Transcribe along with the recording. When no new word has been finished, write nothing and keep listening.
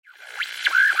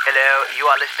Hello, you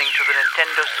are listening to the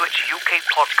Nintendo Switch UK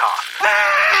podcast.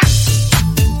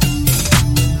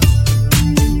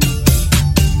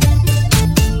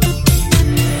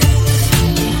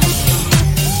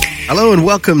 Hello and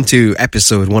welcome to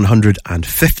episode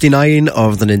 159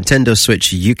 of the Nintendo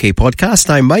Switch UK podcast.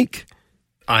 I'm Mike.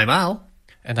 I'm Al.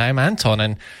 And I'm Anton.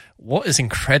 And what is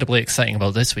incredibly exciting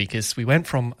about this week is we went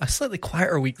from a slightly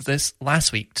quieter week this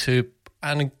last week to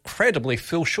an incredibly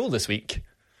full show this week.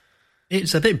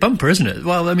 It's a bit bumper, isn't it?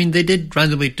 Well, I mean, they did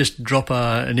randomly just drop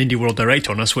an Indie World Direct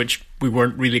on us, which we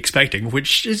weren't really expecting,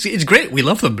 which is great. We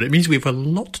love them, but it means we have a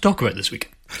lot to talk about this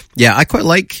week. Yeah, I quite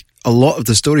like a lot of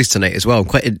the stories tonight as well. I'm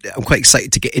quite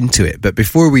excited to get into it. But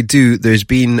before we do, there's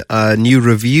been a new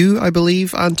review, I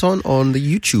believe, Anton, on the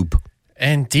YouTube.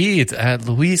 Indeed.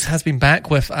 Louise has been back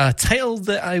with a title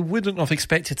that I wouldn't have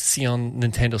expected to see on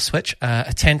Nintendo Switch,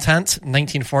 a Tentant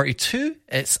 1942.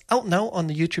 It's out now on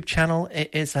the YouTube channel. It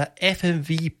is a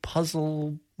FMV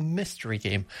puzzle mystery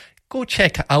game. Go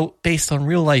check it out, based on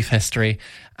real life history.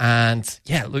 And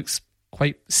yeah, it looks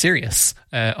quite serious,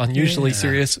 unusually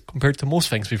serious compared to most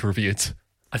things we've reviewed.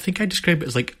 I think I describe it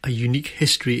as like a unique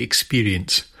history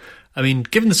experience. I mean,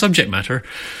 given the subject matter,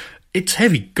 it's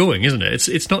heavy going, isn't it?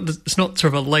 It's not sort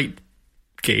of a light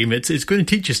game. It's going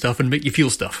to teach you stuff and make you feel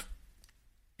stuff.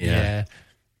 Yeah.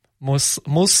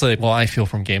 Mostly what I feel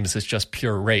from games is just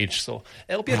pure rage, so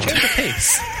it'll be a change of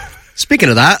pace. Speaking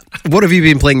of that, what have you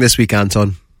been playing this week,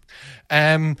 Anton?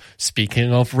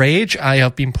 Speaking of rage, I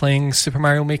have been playing Super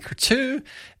Mario Maker 2.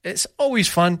 It's always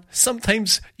fun.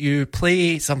 Sometimes you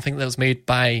play something that was made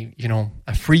by,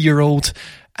 a 3-year-old,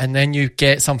 and then you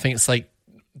get something that's like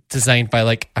designed by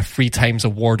like a 3 times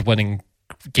award-winning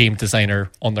game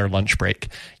designer on their lunch break.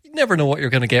 You never know what you're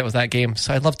going to get with that game,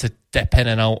 so I love to dip in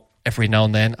and out every now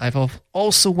and then. I've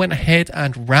also went ahead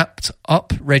and wrapped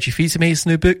up Reggie Fils-Aimé's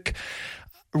new book.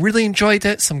 Really enjoyed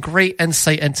it. Some great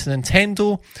insight into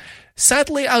Nintendo.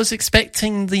 Sadly, I was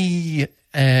expecting the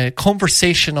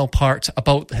conversational part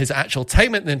about his actual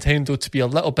time at Nintendo to be a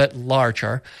little bit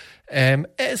larger.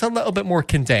 It is a little bit more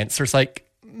condensed. There's like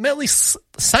mainly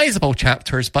sizable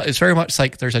chapters, but it's very much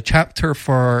like there's a chapter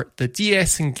for the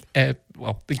DS and the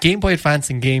Game Boy Advance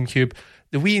and GameCube,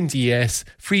 the Wii and DS,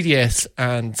 3DS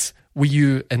and Wii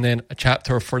U, and then a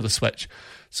chapter for the Switch.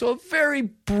 So a very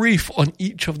brief on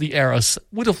each of the eras.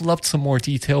 Would have loved some more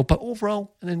detail, but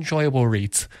overall an enjoyable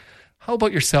read. How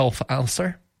about yourself,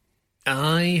 Alistair?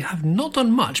 I have not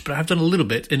done much, but I have done a little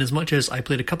bit, in as much as I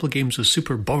played a couple of games with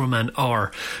Super Bomberman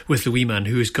R with the Wii Man,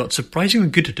 who has got surprisingly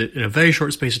good at it in a very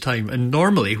short space of time. And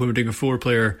normally, when we're doing a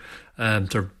 4-player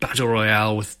sort of battle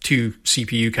royale with 2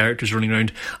 CPU characters running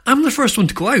around, I'm the first one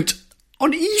to go out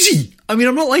on easy. I mean,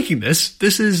 I'm not liking this.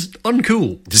 This is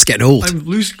uncool. Just getting old. I'm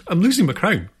losing my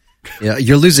crown. Yeah,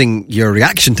 you're losing your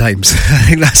reaction times. I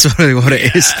think that's really what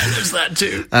it is. There's that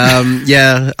too.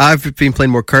 I've been playing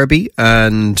more Kirby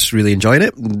and really enjoying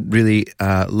it. Really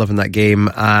loving that game.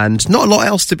 And not a lot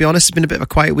else, to be honest. It's been a bit of a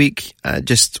quiet week,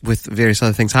 just with various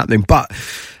other things happening. But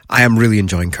I am really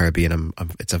enjoying Kirby, and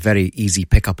it's a very easy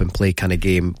pick up and play kind of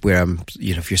game where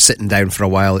if you're sitting down for a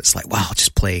while, it's like, wow, I'll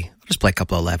just play a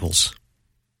couple of levels.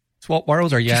 So what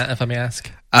world are you at, if I may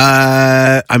ask?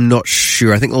 I'm not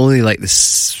sure. I think only like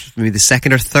this, maybe the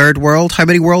 2nd or 3rd world. How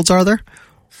many worlds are there?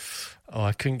 Oh,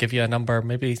 I couldn't give you a number.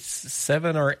 Maybe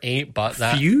 7 or 8, but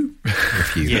that... Few?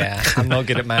 Yeah, I'm not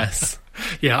good at maths.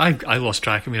 Yeah, I lost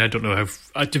track. I mean, I don't know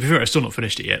how... to be fair, I've still not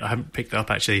finished it yet. I haven't picked it up,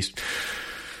 actually,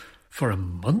 for a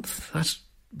month. That's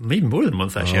maybe more than a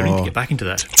month, actually. I need to get back into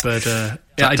that. But,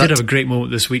 I did have a great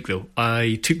moment this week, though.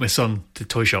 I took my son to the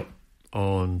toy shop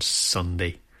on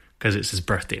Sunday, because it's his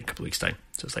birthday in a couple of weeks' time.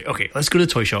 So it's like, okay, let's go to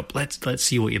the toy shop. Let's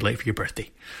see what you'd like for your birthday.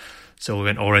 So we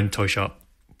went all around the toy shop.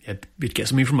 We'd get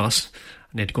something from us,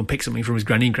 and he had to go and pick something from his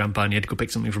granny and grandpa, and he had to go pick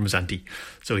something from his auntie.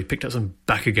 So he picked up some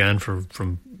Bakugan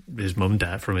from his mum and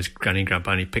dad, from his granny and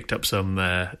grandpa, and he picked up some,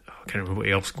 I can't remember what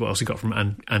else he got from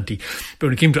auntie. But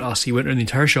when it came to us, he went around the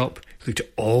entire shop, looked at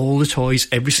all the toys,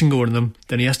 every single one of them.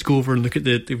 Then he has to go over and look at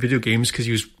the video games, because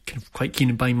he was kind of quite keen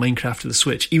on buying Minecraft for the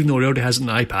Switch. Even though he already has it on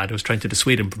the iPad, I was trying to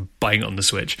dissuade him from buying it on the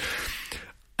Switch.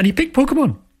 And he picked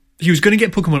Pokemon. He was going to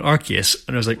get Pokemon Arceus,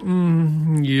 and I was like,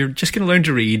 you're just going to learn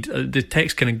to read. The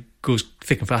text kind of goes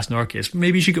thick and fast in Arceus.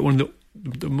 Maybe you should get one of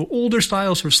the older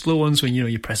style, sort of slow ones, when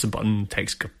you press a button,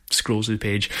 text scrolls to the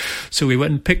page. So we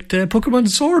went and picked Pokemon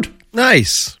Sword.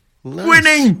 Nice.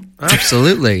 Winning!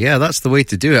 Absolutely, yeah, that's the way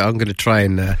to do it. I'm going to try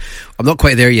and I'm not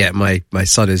quite there yet. My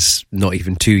son is not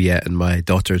even 2 yet, and my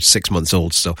daughter is 6 months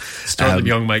old. So start them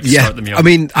young, Mike. Yeah, Start them young. I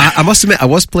mean, I must admit, I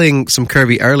was playing some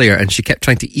Kirby earlier, and she kept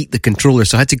trying to eat the controller.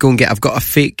 So I had to go and I've got a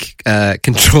fake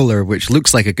controller which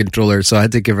looks like a controller, so I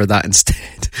had to give her that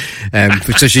instead.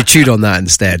 So she chewed on that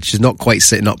instead. She's not quite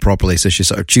sitting up properly, so she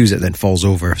sort of chews it and then falls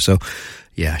over. So.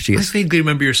 Yeah, she gets. I vaguely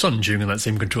remember your son chewing on that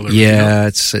same controller. Yeah,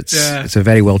 it's a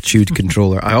very well chewed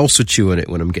controller. I also chew on it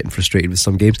when I'm getting frustrated with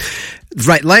some games.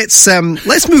 Right, let's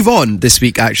move on this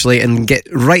week actually and get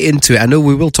right into it. I know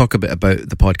we will talk a bit about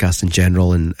the podcast in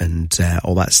general and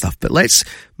all that stuff, but let's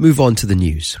move on to the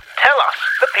news. Tell us,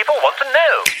 the people want to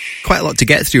know. Quite a lot to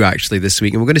get through actually this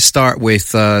week, and we're going to start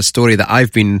with a story that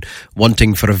I've been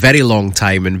wanting for a very long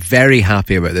time and very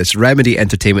happy about this. Remedy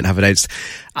Entertainment have announced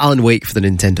Alan Wake for the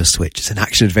Nintendo Switch. It's an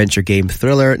action-adventure game,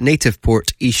 thriller, native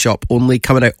port, eShop only,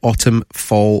 coming out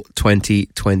autumn-fall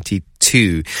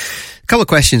 2022. A couple of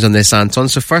questions on this, Anton.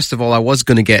 So first of all, I was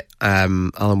going to get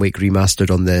Alan Wake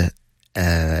remastered on the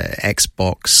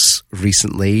Xbox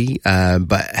recently,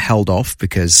 but held off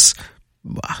because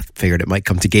I figured it might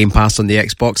come to Game Pass on the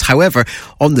Xbox. However,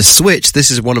 on the Switch, this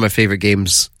is one of my favourite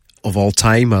games of all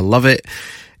time. I love it.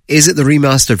 Is it the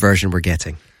remastered version we're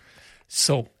getting?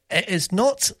 So, it is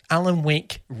not Alan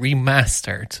Wake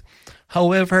remastered.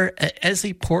 However, it is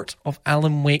a port of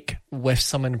Alan Wake with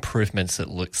some improvements, it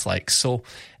looks like. So,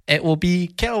 it will be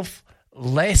kind of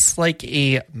less like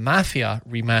a Mafia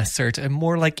remastered and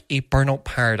more like a Burnout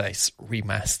Paradise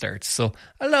remastered. So,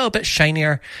 a little bit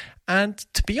shinier. And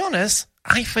to be honest,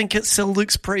 I think it still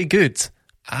looks pretty good.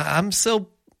 I'm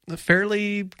still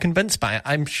fairly convinced by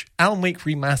it. Alan Wake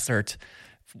remastered,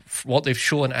 what they've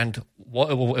shown and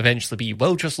what it will eventually be,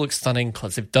 will just look stunning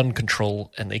because they've done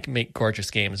Control and they can make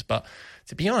gorgeous games. But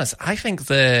to be honest, I think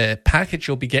the package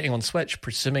you'll be getting on Switch,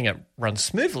 presuming it runs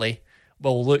smoothly,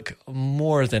 will look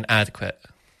more than adequate.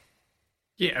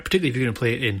 Yeah, particularly if you're going to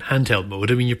play it in handheld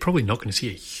mode. I mean, you're probably not going to see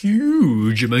a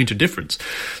huge amount of difference.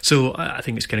 So I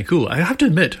think it's kind of cool. I have to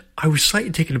admit, I was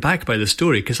slightly taken aback by this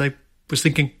story because I was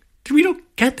thinking, did we not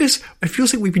get this? It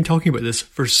feels like we've been talking about this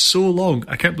for so long.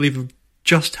 I can't believe we've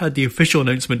just had the official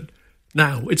announcement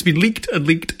now. It's been leaked and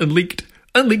leaked and leaked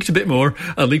and leaked a bit more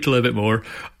and leaked a little bit more.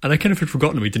 And I kind of had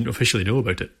forgotten we didn't officially know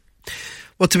about it.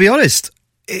 Well, to be honest,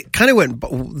 it kind of went.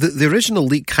 The original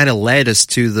leak kind of led us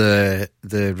to the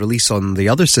release on the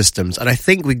other systems, and I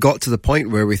think we got to the point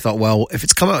where we thought, well, if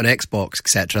it's come out on Xbox,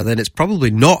 etc., then it's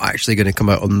probably not actually going to come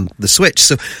out on the Switch.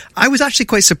 So I was actually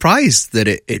quite surprised that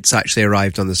it's actually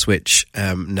arrived on the Switch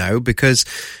now, because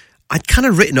I'd kind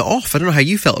of written it off. I don't know how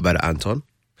you felt about it, Anton.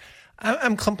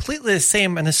 I'm completely the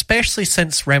same, and especially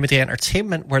since Remedy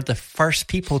Entertainment were the first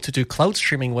people to do cloud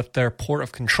streaming with their port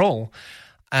of Control.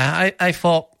 I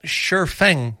thought, sure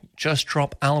thing, just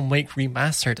drop Alan Wake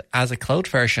remastered as a cloud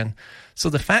version. So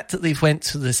the fact that they've went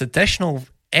to this additional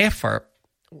effort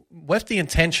with the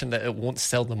intention that it won't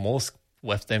sell the most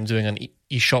with them doing an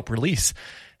eShop release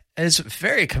is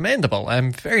very commendable.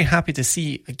 I'm very happy to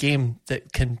see a game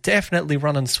that can definitely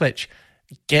run on Switch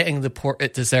getting the port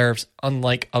it deserves,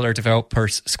 unlike other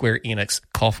developers, Square Enix,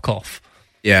 cough cough.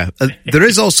 Yeah, there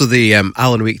is also the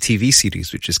Alan Wake TV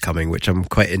series, which is coming, which I'm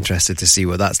quite interested to see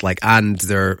what that's like. And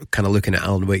they're kind of looking at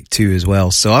Alan Wake 2 as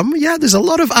well. So, yeah, there's a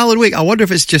lot of Alan Wake. I wonder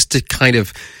if it's just to kind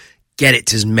of get it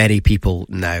to as many people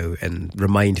now and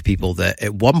remind people that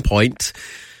at one point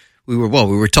we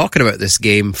were talking about this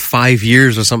game 5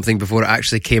 years or something before it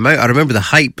actually came out. I remember the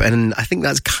hype, and I think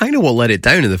that's kind of what let it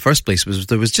down in the first place, was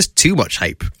there was just too much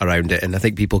hype around it. And I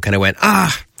think people kind of went,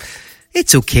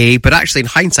 it's okay, but actually in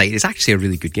hindsight, it's actually a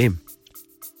really good game.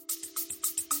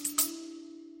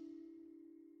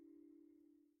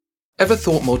 Ever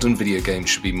thought modern video games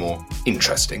should be more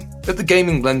interesting? At the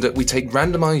Gaming Blender, we take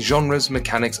randomized genres,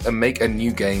 mechanics, and make a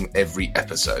new game every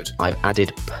episode. I've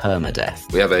added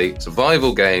permadeath. We have a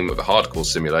survival game of a hardcore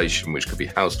simulation, which could be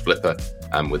House Flipper,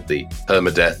 and with the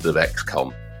permadeath of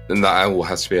XCOM. And that all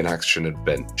has to be an action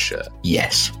adventure.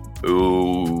 Yes.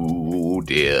 Oh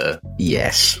dear.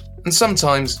 Yes. And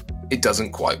sometimes it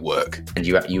doesn't quite work. And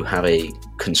you have a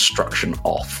construction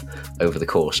off over the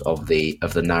course of the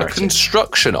narrative. A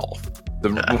construction off.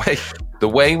 The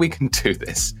way we can do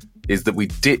this is that we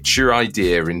ditch your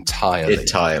idea entirely.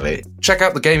 Check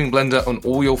out the Gaming Blender on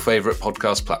all your favourite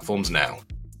podcast platforms now.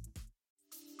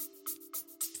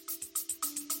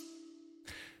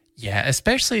 Yeah,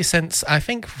 especially since I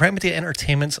think Remedy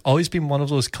Entertainment's always been one of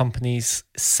those companies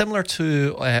similar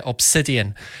to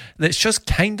Obsidian that's just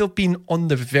kind of been on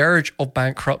the verge of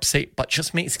bankruptcy, but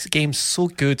just makes games so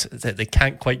good that they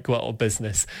can't quite go out of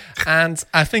business. And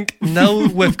I think now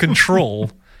with Control,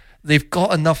 they've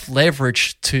got enough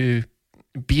leverage to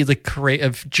be the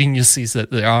creative geniuses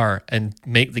that they are and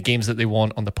make the games that they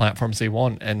want on the platforms they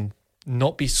want and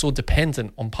not be so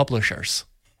dependent on publishers.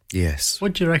 Yes.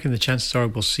 What do you reckon the chances are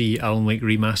we'll see Alan Wake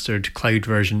remastered cloud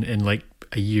version in like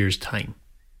a year's time?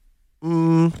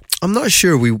 I'm not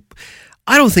sure.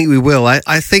 I don't think we will.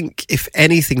 I think if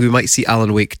anything, we might see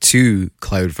Alan Wake 2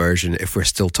 cloud version if we're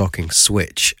still talking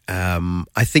Switch.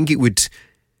 I think it would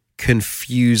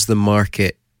confuse the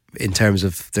market in terms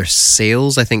of their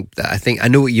sales. I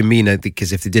know what you mean,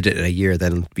 because if they did it in a year,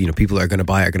 then people are going to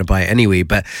buy it anyway.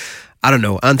 But I don't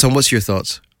know. Anton, what's your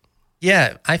thoughts?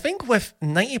 Yeah, I think with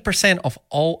 90% of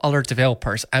all other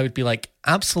developers, I would be like,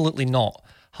 absolutely not.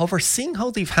 However, seeing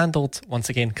how they've handled, once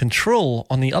again, Control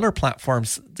on the other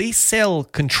platforms, they sell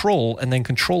Control and then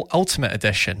Control Ultimate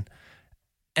Edition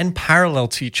in parallel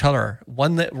to each other.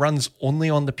 One that runs only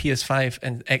on the PS5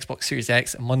 and Xbox Series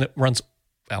X, and one that runs,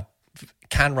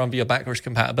 can run via backwards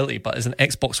compatibility, but is an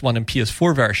Xbox One and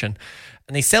PS4 version.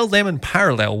 And they sell them in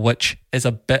parallel, which is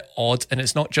a bit odd. And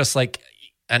it's not just like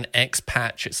an X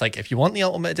patch. It's like, if you want the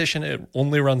Ultimate Edition, it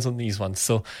only runs on these ones.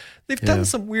 So they've done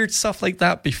some weird stuff like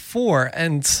that before,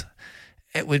 and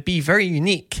it would be very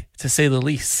unique, to say the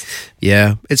least.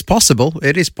 Yeah, it's possible.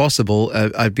 It is possible.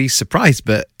 I'd be surprised,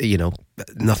 but,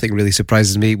 nothing really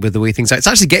surprises me with the way things are. It's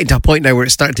actually getting to a point now where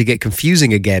it's starting to get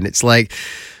confusing again. It's like,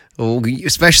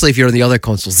 especially if you're on the other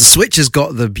consoles. The Switch has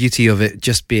got the beauty of it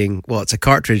just being, it's a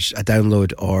cartridge, a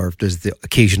download, or there's the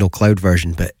occasional cloud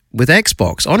version. But with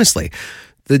Xbox, honestly,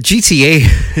 the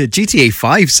GTA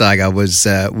 5 saga was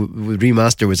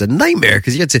remaster was a nightmare,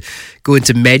 because you had to go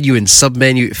into menu and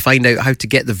sub-menu to find out how to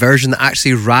get the version that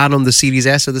actually ran on the Series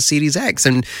S or the Series X.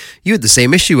 And you had the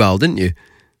same issue, Al, didn't you?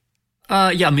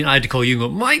 Yeah, I had to call you and go,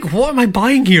 Mike, what am I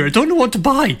buying here? I don't know what to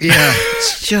buy. Yeah,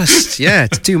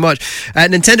 it's too much.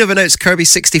 Nintendo have announced Kirby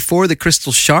 64, the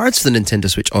Crystal Shards, for the Nintendo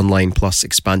Switch Online Plus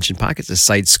expansion pack. It's a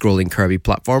side-scrolling Kirby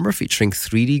platformer featuring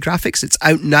 3D graphics. It's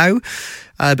out now.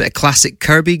 A bit of classic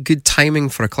Kirby. Good timing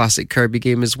for a classic Kirby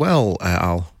game as well,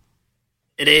 Al.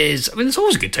 It is. It's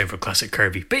always a good time for classic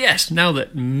Kirby. But yes, now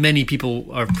that many people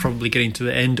are probably getting to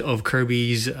the end of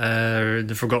Kirby's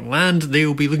The Forgotten Land, they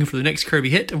will be looking for the next Kirby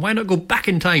hit. And why not go back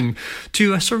in time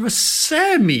to a sort of a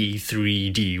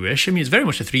semi-3D-ish? It's very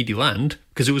much a 3D land,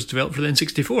 because it was developed for the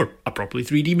N64, a properly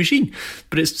 3D machine.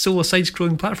 But it's still a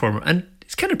side-scrolling platformer, and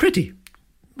it's kind of pretty.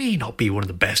 May not be one of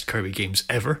the best Kirby games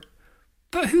ever,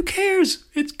 but who cares?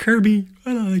 It's Kirby.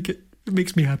 I like it. It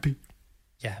makes me happy.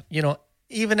 Yeah,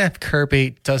 even if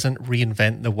Kirby doesn't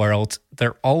reinvent the world,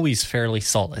 they're always fairly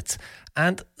solid.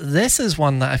 And this is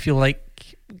one that I feel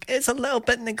like it's a little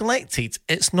bit neglected.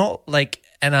 It's not like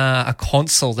in a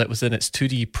console that was in its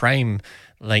 2D prime,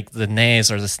 like the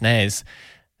NES or the SNES.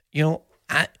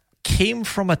 It came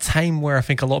from a time where I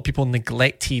think a lot of people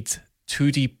neglected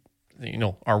 2D,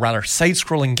 or rather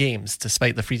side-scrolling games,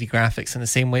 despite the 3D graphics, in the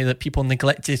same way that people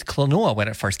neglected Klonoa when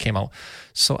it first came out.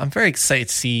 So I'm very excited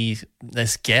to see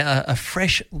this get a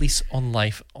fresh lease on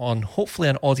life on hopefully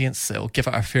an audience that will give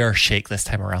it a fair shake this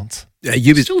time around.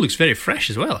 It still looks very fresh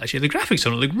as well, actually. The graphics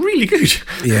on it look really good.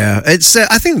 Yeah, it's.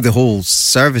 I think the whole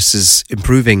service is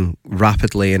improving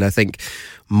rapidly, and I think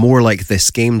more like this,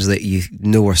 games that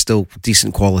are still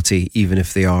decent quality, even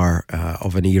if they are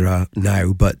of an era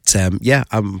now. But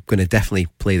I'm going to definitely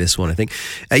play this one, I think.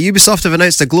 Ubisoft have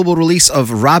announced a global release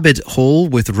of Rabid Hole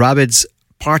with Rabbids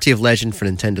Party of Legend for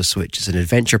Nintendo Switch. It's an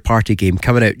adventure party game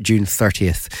coming out June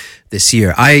 30th this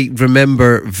year. I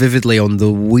remember vividly on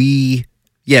the Wii.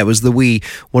 Yeah, it was the Wii,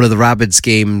 one of the Rabbids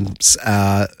games.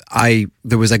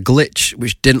 There was a glitch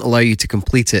which didn't allow you to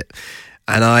complete it,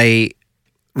 and I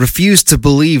refused to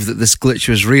believe that this glitch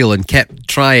was real and kept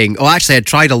trying. Actually, I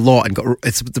tried a lot and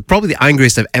it's probably the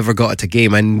angriest I've ever got at a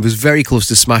game, and was very close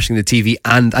to smashing the TV.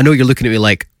 And I know you're looking at me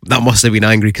like, that must have been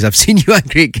angry, because I've seen you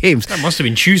angry at games. That must have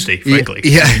been Tuesday, frankly.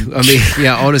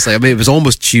 Yeah, honestly, it was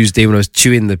almost Tuesday when I was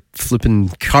chewing the flipping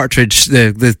cartridge,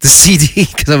 the CD,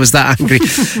 because I was that angry.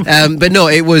 But no,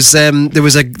 it was there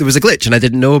was a glitch and I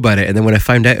didn't know about it. And then when I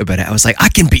found out about it, I was like, I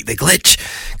can beat the glitch,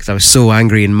 because I was so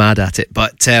angry and mad at it.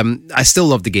 But I still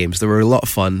loved the games. They were a lot of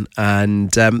fun,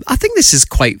 and I think this is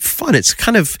quite fun. It's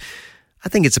kind of, I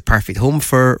think it's a perfect home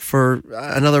for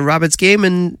another Rabbids game,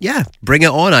 and yeah, bring it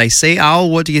on, I say.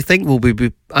 Al, what do you think? Will we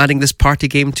be adding this party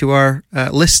game to our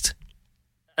list?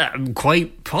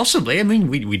 Quite possibly.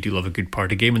 We do love a good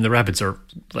party game, and the Rabbids are,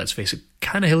 let's face it,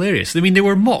 kind of hilarious. They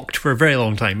were mocked for a very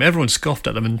long time. Everyone scoffed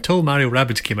at them until Mario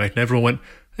Rabbids came out, and everyone went,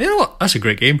 you know what, that's a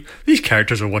great game. These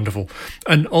characters are wonderful.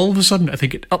 And all of a sudden, I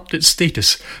think it upped its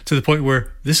status to the point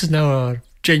where this is now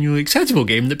genuinely acceptable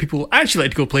game that people actually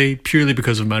like to go play purely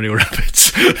because of Mario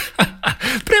Rabbids.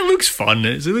 But it looks fun.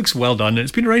 It looks well done.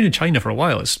 It's been around in China for a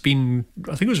while. I think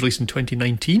it was released in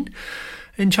 2019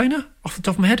 in China, off the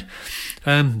top of my head.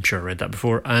 I'm sure I read that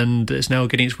before. And it's now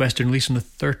getting its Western release on the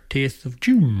 30th of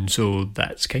June. So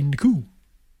that's kind of cool.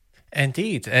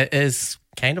 Indeed, it is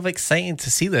kind of exciting to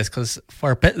see this, because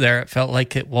for a bit there it felt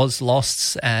like it was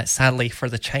lost, sadly, for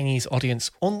the Chinese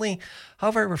audience only.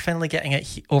 However, we're finally getting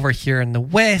it over here in the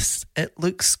West. It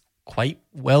looks quite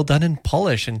well done and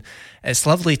polished, and it's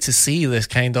lovely to see this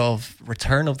kind of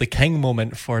return of the king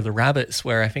moment for the rabbits,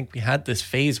 where I think we had this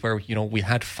phase where, you know, we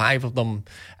had 5 of them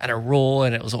in a row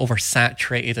and it was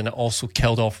oversaturated, and it also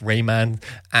killed off Rayman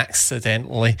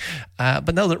accidentally.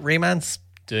 But now that Rayman's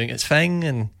doing its thing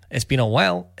and it's been a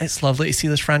while, it's lovely to see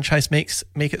this franchise make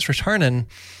its return, and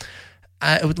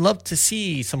I would love to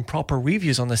see some proper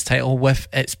reviews on this title with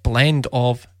its blend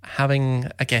of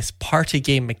having, I guess, party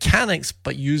game mechanics,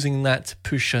 but using that to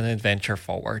push an adventure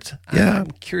forward. Yeah.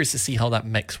 I'm curious to see how that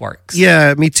mix works.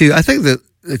 Yeah, me too. I think that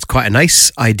it's quite a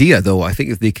nice idea, though. I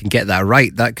think if they can get that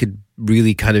right, that could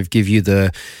really kind of give you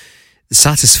the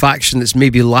satisfaction that's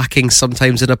maybe lacking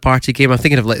sometimes in a party game. I'm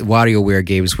thinking of like WarioWare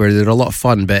games where they're a lot of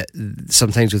fun, but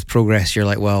sometimes with progress you're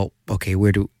like, well, okay,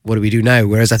 what do we do now?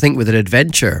 Whereas I think with an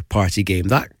adventure party game,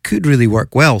 that could really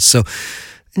work well. So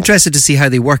interested to see how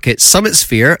they work it. Summit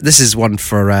Sphere, this is one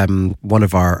for one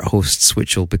of our hosts,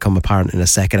 which will become apparent in a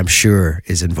second, I'm sure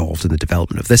is involved in the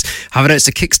development of this, have announced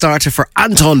a Kickstarter for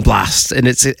Anton Blast, and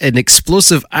it's an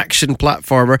explosive action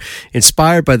platformer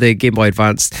inspired by the Game Boy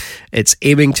Advance. It's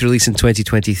aiming to release in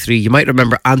 2023. You might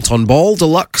remember Anton Ball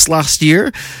Deluxe last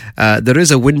year. There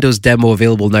is a Windows demo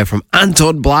available now from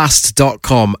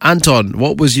AntonBlast.com. Anton,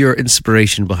 what was your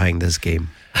inspiration behind this game?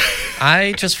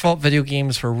 I just thought video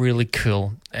games were really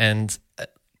cool, and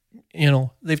you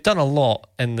know, they've done a lot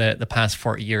in the past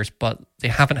 40 years, but they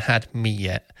haven't had me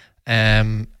yet,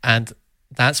 and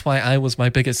that's why I was my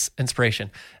biggest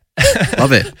inspiration.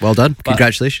 Love it. Well done.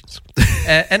 Congratulations.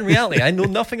 In reality, I know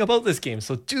nothing about this game,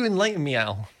 so do enlighten me,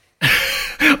 Al.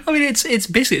 I mean, it's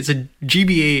basically it's a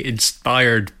GBA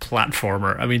inspired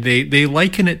platformer. I mean, they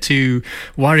liken it to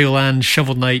Wario Land,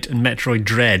 Shovel Knight, and Metroid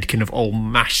Dread, kind of all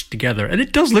mashed together, and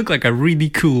it does look like a really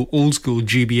cool old school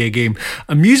GBA game.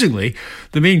 Amusingly,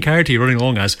 the main character you're running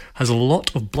along as has a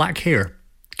lot of black hair.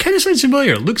 Kind of sounds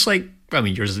familiar. It looks like, I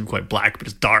mean, yours isn't quite black, but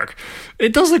it's dark.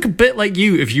 It does look a bit like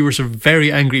you if you were sort of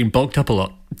very angry and bulked up a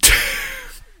lot.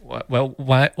 Well,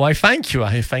 why thank you,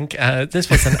 I think. This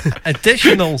was an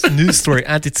additional news story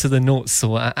added to the notes,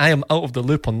 so I am out of the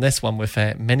loop on this one with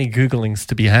many Googlings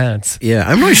to be had. Yeah,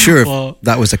 I'm not sure if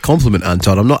that was a compliment,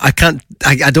 Anton.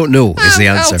 I don't know is the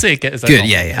answer. I'll take it as a good,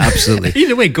 compliment. yeah, absolutely.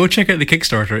 Either way, go check out the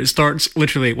Kickstarter. It starts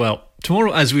literally, well,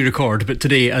 tomorrow as we record, but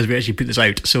today as we actually put this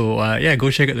out. So, yeah,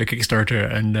 go check out their Kickstarter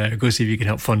and go see if you can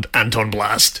help fund Anton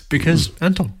Blast, because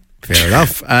Anton. Fair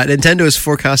enough. Nintendo is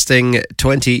forecasting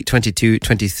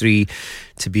 2022-23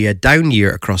 to be a down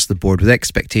year across the board, with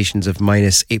expectations of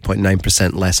minus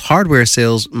 8.9% less hardware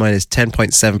sales, minus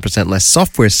 10.7% less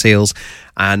software sales,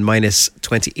 and minus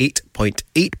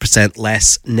 28.8%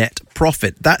 less net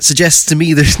profit. That suggests to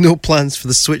me there's no plans for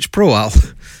the Switch Pro, Al.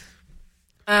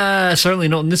 Certainly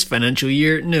not in this financial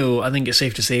year. No, I think it's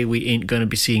safe to say we ain't going to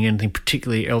be seeing anything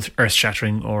particularly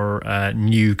earth-shattering or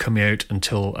new coming out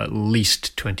until at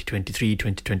least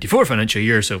 2023-2024 financial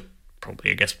year, so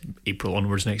probably, I guess, April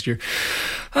onwards next year.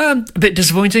 A bit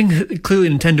disappointing. Clearly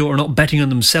Nintendo are not betting on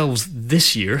themselves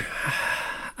this year.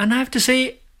 And I have to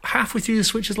say, halfway through the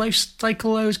Switch's life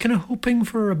cycle, I was kind of hoping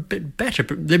for a bit better.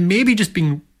 But they may be just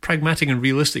being pragmatic and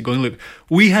realistic, going, look,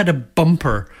 we had a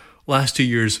bumper last 2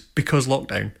 years because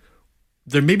lockdown.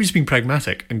 They're maybe just being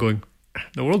pragmatic and going,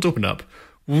 the world's opened up.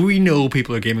 We know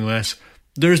people are gaming less.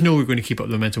 There's no way we're going to keep up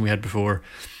the momentum we had before.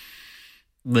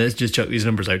 Let's just chuck these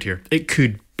numbers out here. It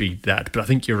could be that, but I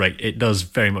think you're right. It does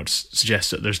very much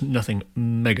suggest that there's nothing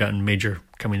mega and major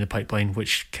coming in the pipeline,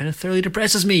 which kind of thoroughly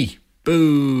depresses me.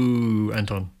 Boo,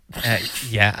 Anton.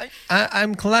 Yeah,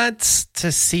 I'm glad to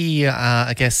see,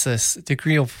 I guess, this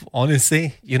degree of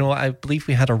honesty. You know, I believe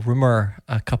we had a rumor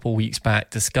a couple of weeks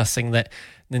back discussing that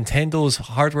Nintendo's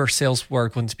hardware sales were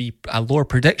going to be a lower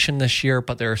prediction this year,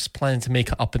 but they're planning to make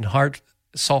it up in hard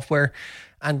software.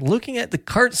 And looking at the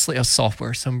current slate of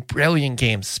software, some brilliant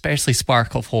games, especially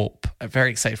Spark of Hope. I'm very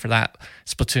excited for that.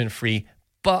 Splatoon 3.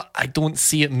 But I don't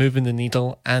see it moving the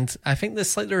needle, and I think this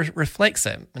slightly reflects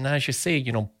it. And as you say,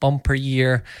 you know, bumper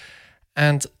year,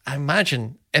 and I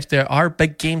imagine if there are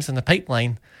big games in the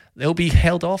pipeline, they'll be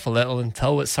held off a little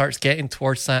until it starts getting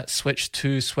towards that Switch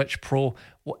 2, Switch Pro,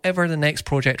 whatever the next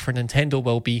project for Nintendo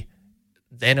will be.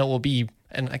 Then it will be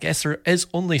And I guess there is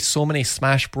only so many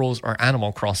Smash Bros. Or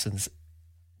Animal Crossings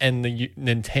in the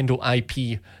Nintendo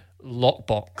IP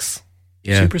lockbox.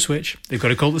 Yeah. Super Switch. They've got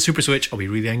to call it the Super Switch. I'll be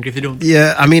really angry if they don't.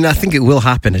 Yeah, I mean, I think it will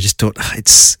happen. I just don't.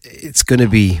 It's going to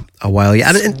be a while.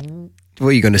 Yeah. And what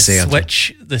are you going to say, Anton?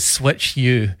 The Switch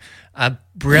U. A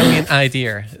brilliant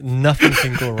idea. Nothing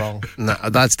can go wrong. No,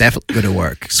 that's definitely going to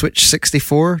work. Switch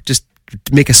 64, just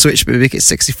make a Switch but make it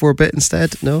 64-bit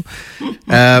instead. No,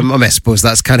 I suppose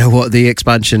that's kind of what the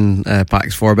expansion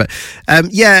pack's for. But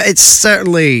yeah, it's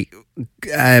certainly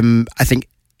I think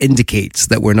indicates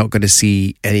that we're not going to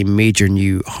see any major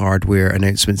new hardware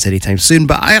announcements anytime soon.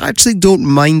 But I actually don't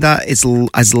mind that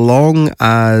as long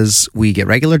as we get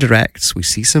regular directs. We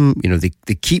see some,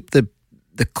 they keep the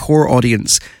core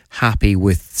audience happy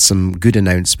with some good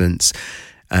announcements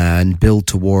and build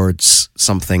towards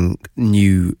something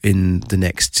new in the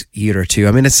next year or two.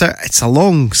 I mean, it's a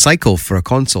long cycle for a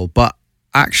console, but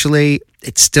actually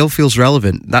it still feels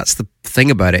relevant. That's the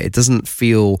thing about it. It doesn't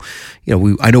feel,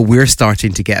 I know we're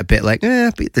starting to get a bit like,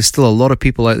 but there's still a lot of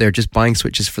people out there just buying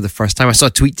Switches for the first time. I saw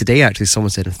a tweet today, actually, someone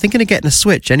said, I'm thinking of getting a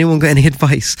Switch. Anyone got any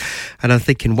advice? And I'm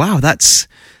thinking, wow, that's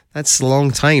a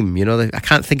long time. I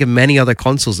can't think of many other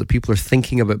consoles that people are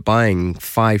thinking about buying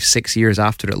 5-6 years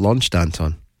after it launched,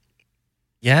 Anton.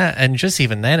 Yeah, and just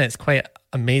even then, it's quite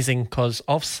amazing because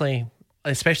obviously,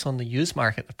 especially on the used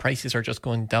market, the prices are just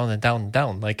going down and down and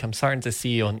down. Like I'm starting to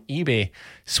see on eBay,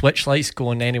 Switch Lites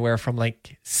going anywhere from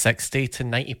like £60 to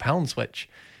 £90, which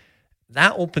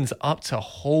that opens up to a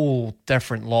whole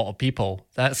different lot of people.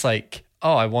 That's like,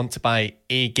 oh, I want to buy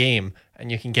a game,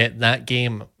 and you can get that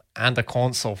game and a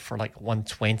console for like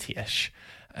 120-ish.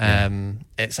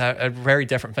 It's a very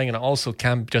different thing, and it also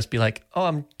can just be like, oh,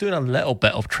 I'm doing a little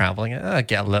bit of traveling, I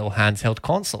get a little handheld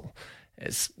console.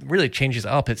 It really changes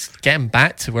it up. It's getting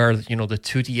back to where the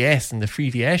 2DS and the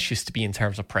 3DS used to be in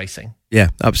terms of pricing. Yeah,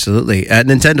 absolutely.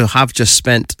 Nintendo have just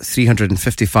spent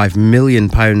 £355 million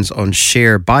on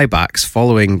share buybacks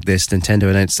following this.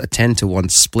 Nintendo announced a 10-to-1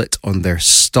 split on their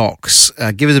stocks.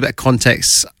 Give us a bit of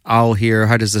context, Al, here.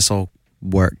 How does this all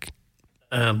work?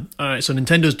 All right, so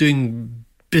Nintendo's doing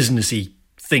businessy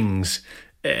things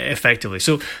effectively.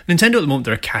 So Nintendo at the moment,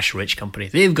 they're a cash-rich company.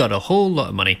 They've got a whole lot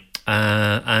of money.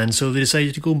 And so they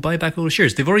decided to go and buy back all the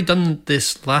shares. They've already done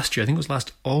this last year. I think it was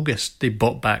last August. They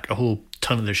bought back a whole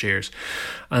ton of their shares.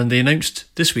 And they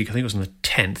announced this week, I think it was on the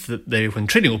 10th, that when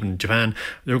trading opened in Japan,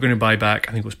 they were going to buy back,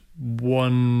 I think it was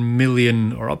 1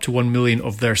 million or up to 1 million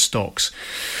of their stocks,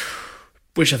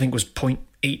 which I think was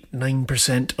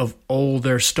 0.89% of all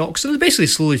their stocks. So they're basically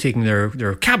slowly taking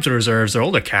their capital reserves,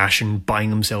 all their cash, and buying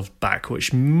themselves back,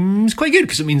 which is quite good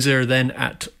because it means they're then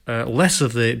at less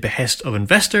of the behest of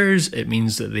investors. It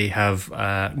means that they have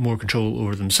more control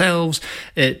over themselves.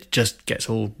 It just gets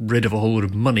rid of a whole lot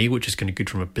of money, which is kind of good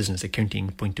from a business accounting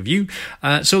point of view.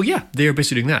 So yeah, they're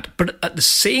basically doing that. But at the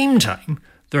same time,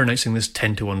 they're announcing this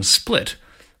 10-to-1 split.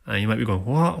 You might be going,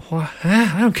 what?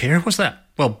 I don't care. What's that?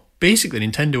 Well, basically,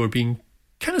 Nintendo are being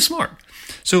kind of smart.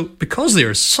 So because they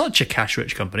are such a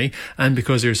cash-rich company and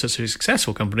because they're such a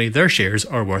successful company, their shares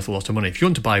are worth a lot of money. If you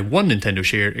want to buy one Nintendo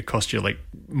share, it costs you like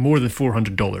more than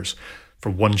 $400 for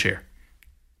one share.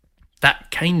 That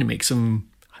kind of makes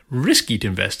them risky to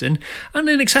invest in and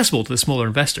inaccessible to the smaller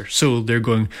investor. So they're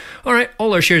going, all right,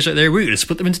 all our shares out there, we're going to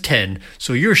split them into 10.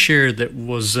 So your share that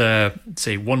was,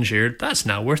 say, one share, that's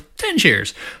now worth 10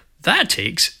 shares. That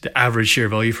takes the average share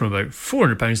value from about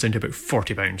 £400 down to about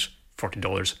 £40.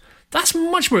 That's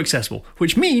much more accessible,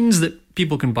 which means that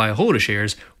people can buy a whole lot of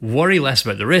shares, worry less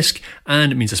about the risk,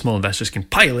 and it means the small investors can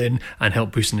pile in and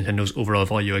help boost Nintendo's overall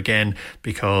value again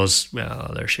because,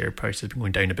 well, their share price has been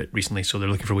going down a bit recently, so they're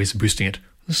looking for ways of boosting it.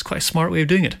 This is quite a smart way of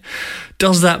doing it.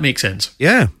 Does that make sense?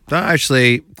 Yeah, that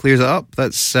actually clears it up.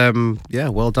 That's,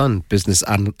 well done, business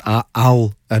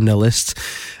analyst.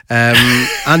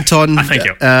 Anton, thank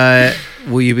you.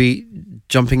 Will you be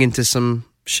jumping into some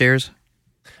shares?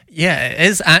 Yeah, it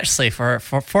is actually for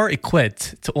 40 quid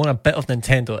to own a bit of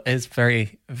Nintendo is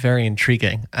very, very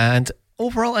intriguing. And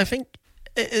overall, I think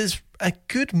it is a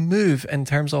good move in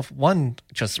terms of, one,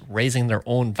 just raising their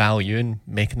own value and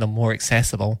making them more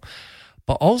accessible.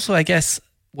 But also, I guess,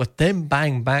 with them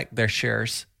buying back their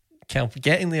shares, kind of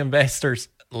getting the investors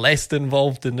less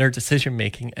involved in their decision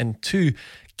making, and two,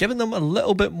 giving them a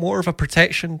little bit more of a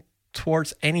protection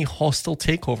towards any hostile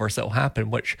takeovers that will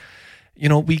happen, which,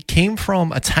 we came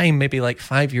from a time maybe like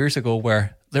 5 years ago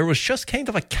where there was just kind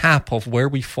of a cap of where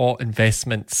we thought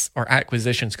investments or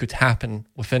acquisitions could happen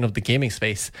within of the gaming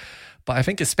space. But I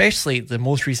think especially the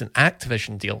most recent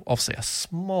Activision deal, obviously a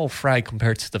small fry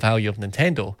compared to the value of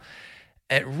Nintendo,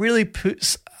 it really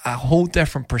puts a whole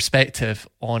different perspective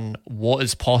on what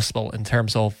is possible in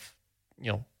terms of,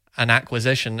 an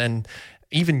acquisition. And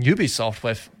even Ubisoft,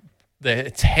 with the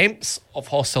attempts of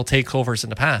hostile takeovers in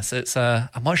the past, it's a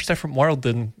much different world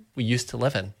than we used to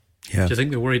live in. Yeah. Do you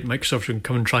think they're worried Microsoft can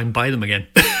come and try and buy them again?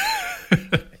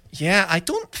 Yeah, I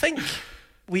don't think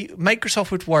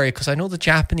Microsoft would worry, because I know the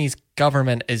Japanese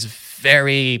government is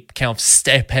very kind of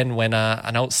step in when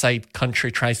an outside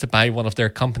country tries to buy one of their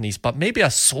companies. But maybe a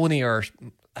Sony or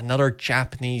another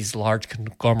Japanese large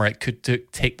conglomerate could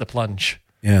take the plunge.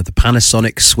 Yeah, the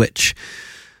Panasonic Switch.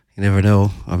 You never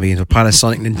know. I mean, the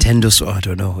Panasonic Nintendo Switch, I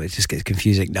don't know. It just gets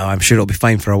confusing. No, I'm sure it'll be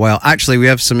fine for a while. Actually, we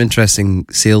have some interesting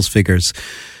sales figures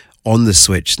on the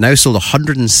Switch. Now sold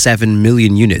 107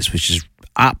 million units, which is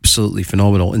absolutely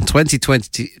phenomenal. In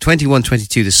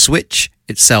 2021-22, the Switch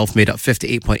itself made up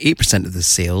 58.8% of the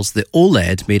sales. The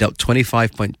OLED made up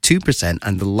 25.2%,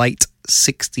 and the Lite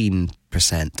 16%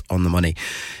 on the money.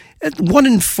 1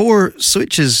 in 4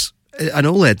 Switches an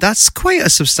OLED. That's quite a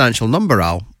substantial number,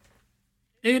 Al.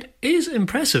 It is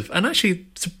impressive, and actually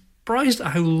surprised at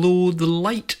how low the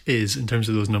Lite is in terms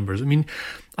of those numbers. I mean,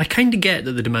 I kind of get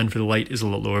that the demand for the Lite is a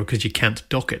lot lower because you can't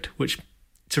dock it, which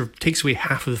sort of takes away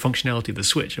half of the functionality of the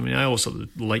Switch. I mean, I always thought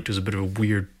the Lite was a bit of a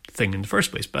weird thing in the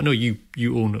first place, but I know you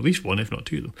own at least one, if not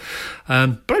two of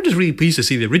them. But I'm just really pleased to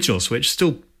see the original Switch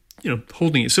still,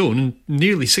 holding its own, and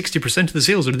nearly 60% of the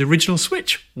sales are the original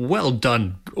Switch. Well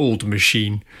done, old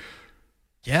machine.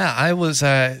 Yeah, I was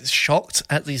shocked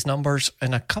at these numbers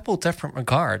in a couple different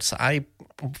regards. I,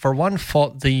 for one,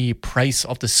 thought the price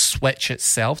of the Switch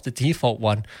itself, the default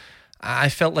one, I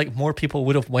felt like more people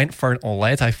would have went for an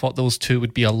OLED. I thought those two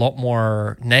would be a lot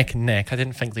more neck and neck. I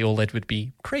didn't think the OLED would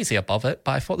be crazy above it,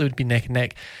 but I thought they would be neck and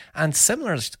neck. And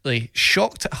similarly,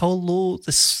 shocked at how low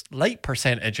this Lite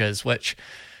percentage is, which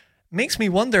makes me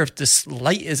wonder if this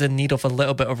Lite is in need of a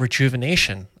little bit of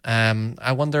rejuvenation.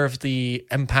 I wonder if the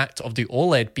impact of the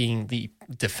OLED being the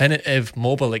definitive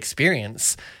mobile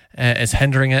experience is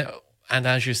hindering it. And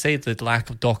as you say, the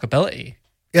lack of dockability.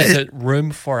 Yeah, is it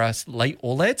room for a Lite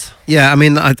OLED? Yeah, I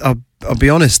mean, I'll be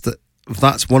honest,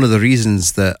 that's one of the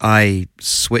reasons that I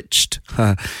switched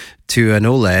to an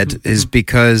OLED is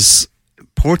because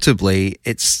portably,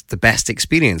 it's the best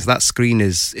experience. That screen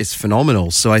is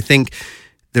phenomenal. So I think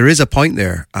there is a point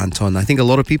there, Anton. I think a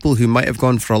lot of people who might have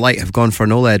gone for a Lite have gone for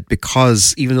an OLED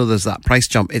because even though there's that price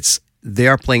jump, they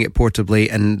are playing it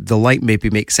portably, and the Lite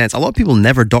maybe makes sense. A lot of people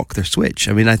never dock their Switch.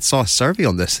 I mean, I saw a survey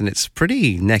on this, and it's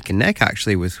pretty neck and neck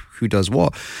actually with who does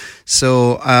what.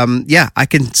 So, I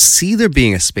can see there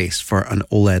being a space for an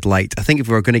OLED Lite. I think if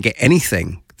we were going to get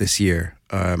anything this year,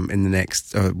 in the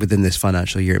next within this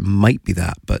financial year, it might be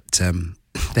that, but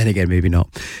then again, maybe not.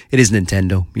 It is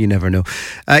Nintendo. You never know.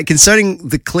 Concerning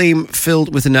the claim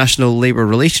filled with the National Labour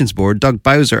Relations Board, Doug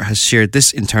Bowser has shared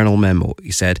this internal memo.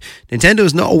 He said, Nintendo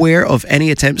is not aware of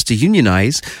any attempts to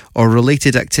unionise or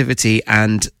related activity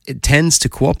and intends to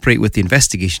cooperate with the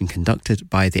investigation conducted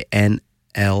by the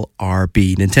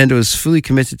NLRB. Nintendo is fully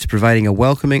committed to providing a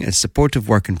welcoming and supportive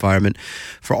work environment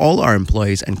for all our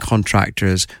employees and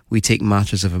contractors. We take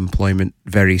matters of employment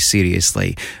very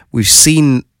seriously. We've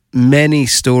seen many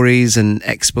stories and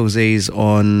exposés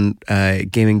on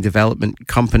gaming development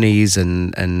companies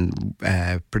and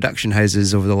production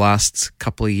houses over the last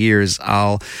couple of years,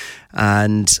 Al.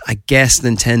 And I guess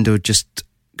Nintendo, just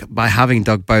by having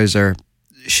Doug Bowser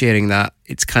sharing that,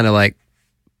 it's kind of like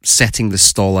setting the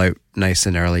stall out nice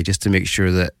and early just to make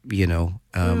sure that,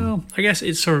 well, I guess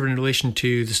it's sort of in relation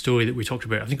to the story that we talked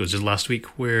about, I think it was just last week,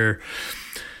 where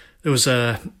there was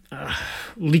a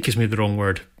leak is maybe the wrong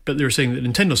word, but they were saying that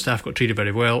Nintendo staff got treated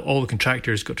very well, all the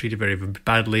contractors got treated very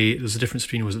badly. There's a difference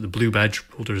between, was it the blue badge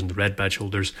holders and the red badge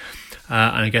holders?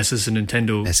 And I guess this is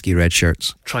Nintendo pesky red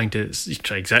shirts trying to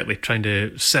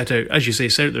set out, as you say,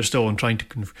 set out their stall and trying to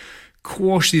kind of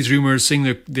quash these rumours, saying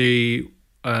that they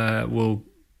will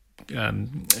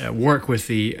work with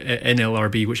the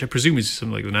NLRB, which I presume is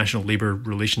something like the National Labour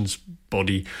Relations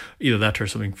Body, either that or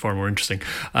something far more interesting.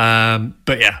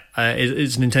 But yeah,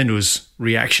 it's Nintendo's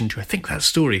reaction to, I think, that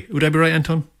story. Would I be right,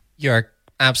 Anton? You're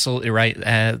absolutely right.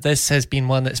 This has been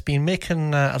one that's been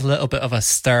making a little bit of a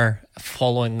stir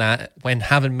following that. When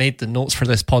having made the notes for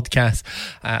this podcast,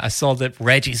 I saw that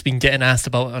Reggie's been getting asked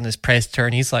about it on his press tour,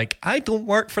 and he's like, I don't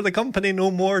work for the company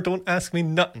no more, don't ask me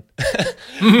nothing.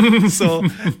 So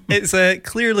it's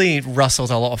clearly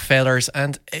rustled a lot of feathers,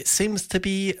 and it seems to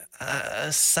be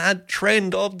a sad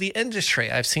trend of the industry.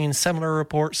 I've seen similar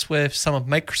reports with some of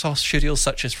Microsoft studios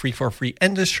such as 343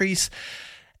 Industries.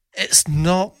 It's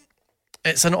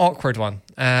an awkward one.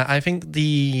 I think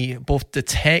both the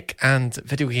tech and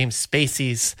video game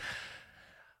spaces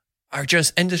are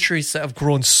just industries that have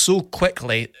grown so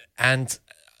quickly, and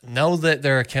now that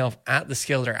they're kind of at the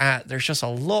scale they're at, there's just a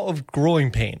lot of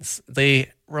growing pains.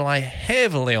 They rely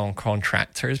heavily on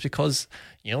contractors because,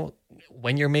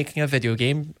 when you're making a video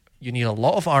game, you need a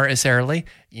lot of artists early,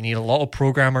 you need a lot of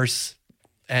programmers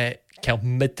kind of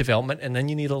mid-development, and then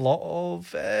you need a lot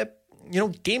of,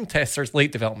 game testers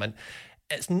late development.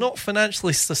 It's not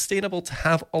financially sustainable to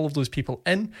have all of those people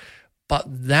in, but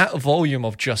that volume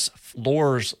of just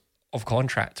floors of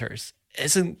contractors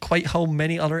isn't quite how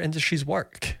many other industries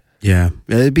work. Yeah,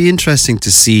 it'd be interesting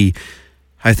to see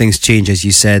how things change. As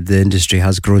you said, the industry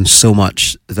has grown so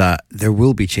much that there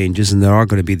will be changes, and there are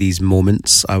going to be these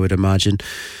moments, I would imagine.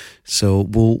 So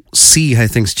we'll see how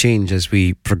things change as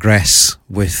we progress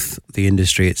with the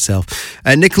industry itself.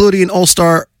 Nickelodeon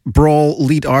All-Star Brawl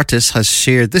lead artist has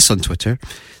shared this on Twitter.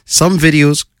 Some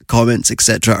videos, comments,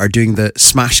 etc. are doing the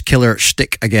smash killer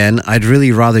shtick again. I'd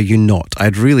really rather you not.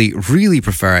 I'd really, really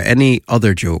prefer any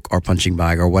other joke or punching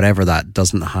bag or whatever that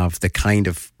doesn't have the kind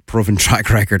of proven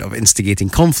track record of instigating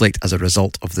conflict as a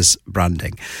result of this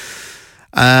branding.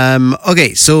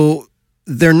 Okay, so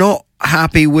they're not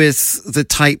happy with the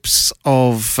types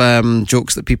of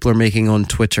jokes that people are making on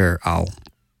Twitter, Al.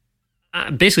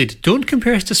 Basically, don't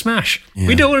compare us to Smash. Yeah.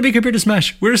 We don't want to be compared to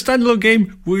Smash. We're a standalone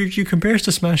game. If you compare us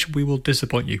to Smash, we will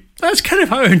disappoint you. That's kind of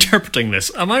how I'm interpreting this.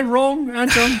 Am I wrong,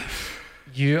 Anton?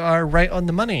 You are right on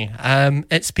the money.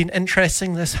 It's been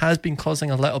interesting. This has been causing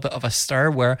a little bit of a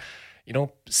stir where,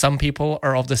 some people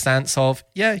are of the stance of,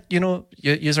 you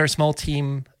are a small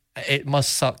team. It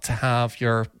must suck to have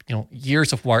your,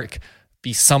 years of work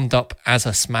be summed up as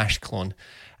a Smash clone.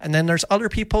 And then there's other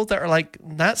people that are like,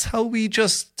 that's how we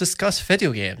just discuss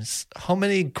video games. How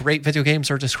many great video games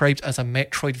are described as a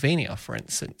Metroidvania, for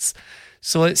instance?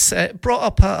 So it's brought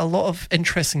up a lot of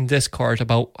interesting discord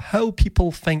about how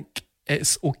people think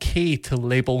it's okay to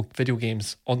label video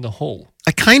games on the whole.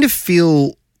 I kind of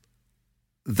feel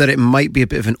that it might be a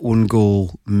bit of an own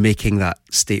goal making that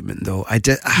statement, though. I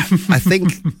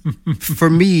think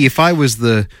for me, if I was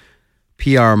the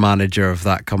PR manager of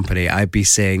that company, I'd be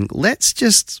saying, let's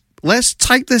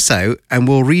type this out and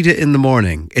we'll read it in the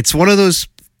morning. It's one of those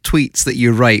tweets that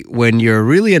you write when you're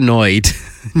really annoyed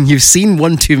and you've seen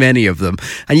one too many of them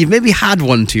and you've maybe had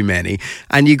one too many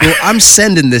and you go, I'm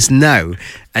sending this now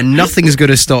and nothing's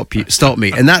going to stop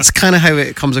me. And that's kind of how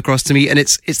it comes across to me. And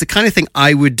it's the kind of thing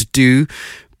I would do,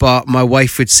 but my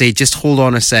wife would say, just hold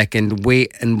on a second,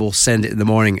 wait, and we'll send it in the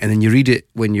morning. And then you read it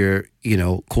when you're,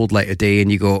 cold light of day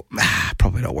and you go,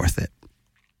 probably not worth it.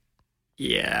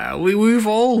 Yeah, we've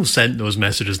all sent those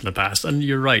messages in the past, and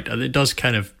you're right. It does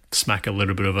kind of smack a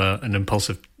little bit of an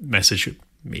impulsive message.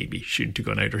 Maybe shouldn't have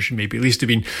gone out, or should maybe at least have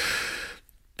been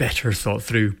better thought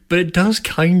through. But it does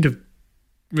kind of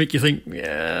make you think,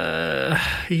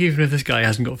 even if this guy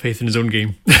hasn't got faith in his own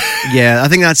game. Yeah, I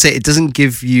think that's it. It doesn't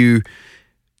give you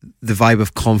the vibe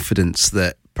of confidence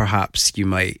that perhaps you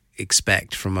might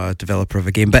expect from a developer of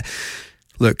a game. But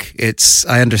look,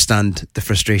 I understand the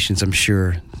frustrations. I'm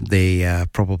sure they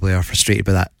probably are frustrated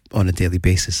by that on a daily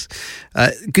basis.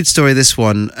 Good story, this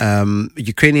one.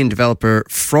 Ukrainian developer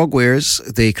Frogwares,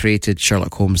 they created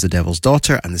Sherlock Holmes, The Devil's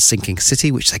Daughter and The Sinking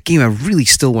City, which is a game I really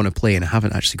still want to play and I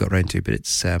haven't actually got around to, but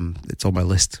it's on my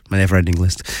list, my never-ending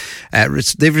list.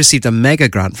 They've received a mega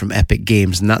grant from Epic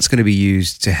Games, and that's going to be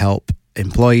used to help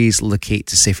employees locate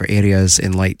to safer areas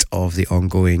in light of the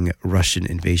ongoing Russian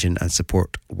invasion and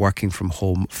support working from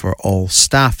home for all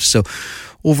staff. So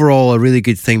overall, a really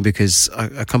good thing, because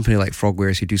a company like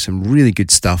Frogwares, who do some really good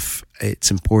stuff,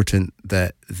 it's important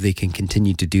that they can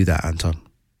continue to do that, Anton.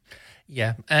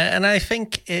 Yeah, and I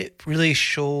think it really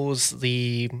shows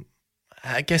the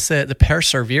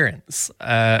perseverance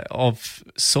of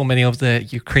so many of the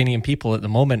Ukrainian people at the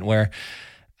moment, where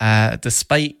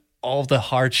despite all the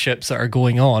hardships that are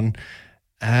going on,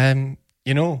 it's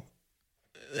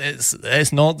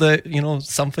not that,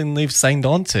 something they've signed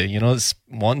on to, it's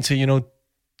wanting to,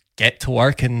 get to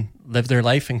work and live their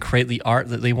life and create the art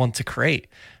that they want to create.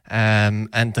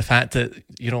 And the fact that,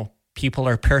 people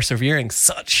are persevering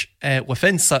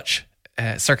within such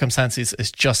circumstances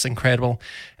is just incredible.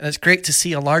 And it's great to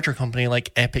see a larger company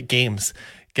like Epic Games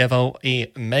give out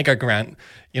a mega grant,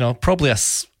 probably a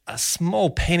small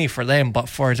penny for them, but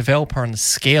for a developer on the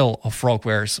scale of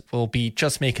Frogwares will be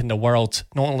just making the world,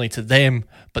 not only to them,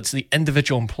 but to the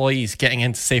individual employees getting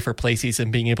into safer places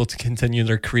and being able to continue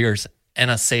their careers in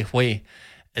a safe way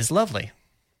is lovely.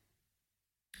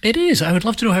 It is. I would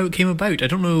love to know how it came about. I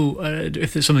don't know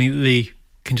if it's something that they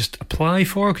can just apply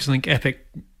for, because I think Epic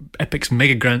Epic's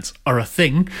mega grants are a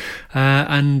thing.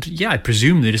 And yeah, I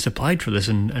presume they just applied for this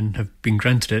and have been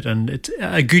granted it. And it's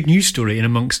a good news story in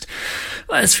amongst,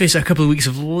 let's face it, a couple of weeks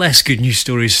of less good news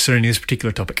stories surrounding this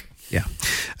particular topic. Yeah.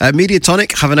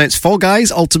 Mediatonic have announced Fall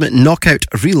Guys Ultimate Knockout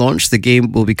relaunch. The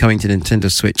game will be coming to Nintendo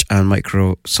Switch and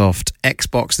Microsoft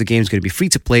Xbox. The game is going to be free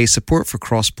to play, support for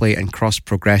cross-play and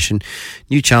cross-progression,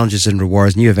 new challenges and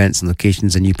rewards, new events and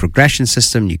locations, a new progression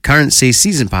system, new currency,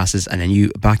 season passes, and a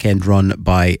new back-end run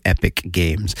by Epic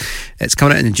Games. It's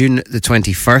coming out on June the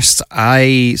 21st.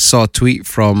 I saw a tweet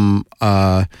from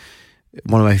one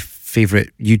of my favourite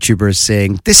YouTubers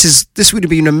saying this would have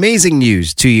been amazing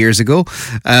news 2 years ago,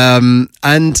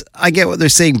 and I get what they're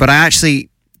saying, but I actually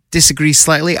disagree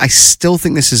slightly. I still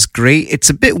think this is great. It's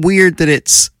a bit weird that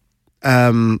it's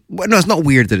no, it's not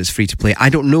weird that it's free to play. I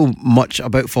don't know much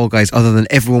about Fall Guys other than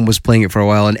everyone was playing it for a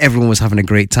while and everyone was having a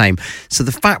great time. So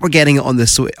the fact we're getting it on the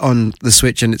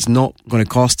Switch and it's not going to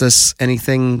cost us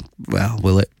anything, well,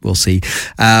 will it? We'll see.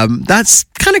 That's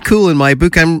kind of cool in my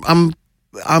book.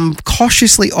 I'm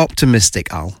cautiously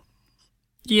optimistic, Al.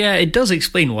 Yeah, it does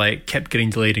explain why it kept getting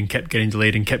delayed and kept getting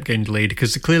delayed and kept getting delayed,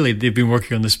 because clearly they've been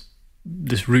working on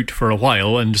this route for a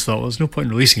while and just thought, well, there's no point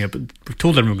in releasing it, but we've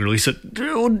told everyone we're going to release it.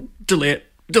 Oh,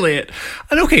 delay it.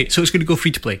 And okay, so it's going to go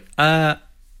free to play.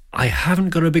 I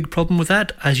haven't got a big problem with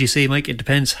that. As you say, Mike, it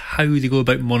depends how they go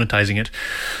about monetizing it.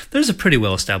 There's a pretty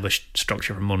well-established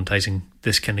structure for monetizing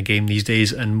this kind of game these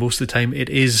days, and most of the time it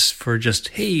is for just,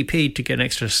 hey, paid to get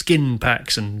extra skin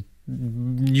packs and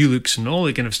new looks and all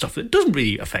that kind of stuff that doesn't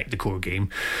really affect the core game.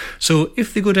 So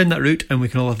if they go down that route and we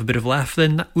can all have a bit of a laugh,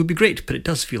 then that would be great. But it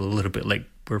does feel a little bit like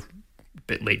we're a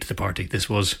bit late to the party. This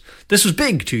was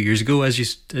big 2 years ago, as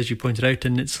you pointed out,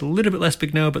 and it's a little bit less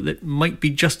big now, but it might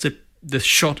be just the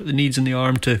shot that needs in the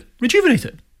arm to rejuvenate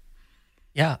it.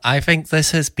 Yeah, I think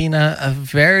this has been a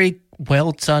very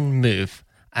well done move.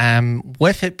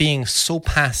 With it being so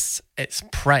past its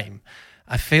prime,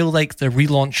 I feel like the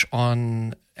relaunch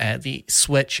on the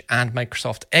Switch and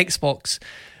Microsoft Xbox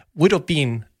would have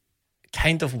been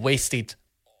kind of wasted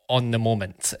on the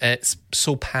moment. It's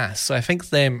so past. So I think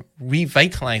them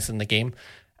revitalizing the game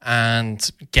and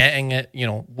getting it,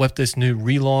 with this new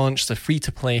relaunch, the free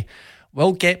to play,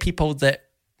 will get people that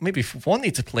maybe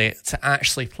wanted to play it to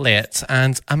actually play it.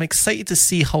 And I'm excited to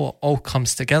see how it all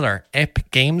comes together.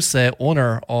 Epic Games, the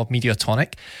owner of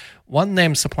Mediatonic,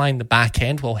 them supplying the back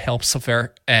end will help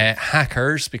severe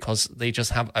hackers because they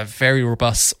just have a very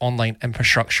robust online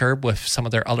infrastructure with some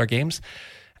of their other games.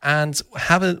 And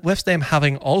with them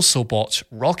having also bought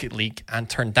Rocket League and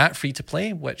turned that free to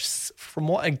play, which from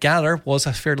what I gather was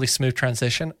a fairly smooth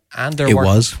transition, and they're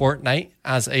working Fortnite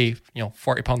as a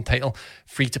 £40 title,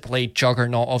 free to play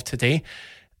juggernaut of today.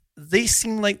 They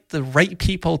seem like the right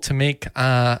people to make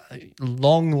a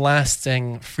long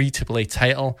lasting free to play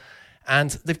title.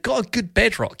 And they've got a good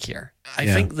bedrock here. I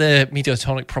think the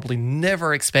Mediatonic probably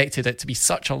never expected it to be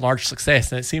such a large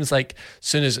success. And it seems like as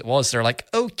soon as it was, they're like,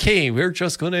 okay, we're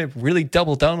just going to really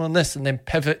double down on this and then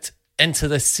pivot into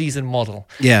this season model.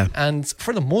 Yeah. And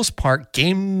for the most part,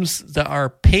 games that are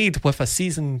paid with a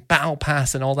season battle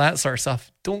pass and all that sort of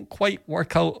stuff don't quite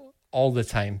work out all the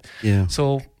time. Yeah.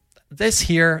 So this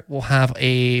here will have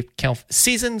a kind of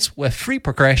seasons with free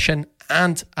progression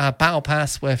and a battle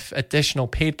pass with additional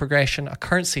paid progression, a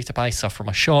currency to buy stuff from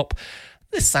a shop,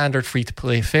 the standard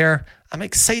free-to-play fare. I'm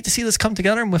excited to see this come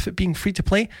together, and with it being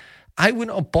free-to-play, I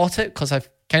wouldn't have bought it because I've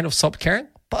kind of stopped caring,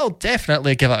 but I'll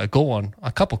definitely give it a go on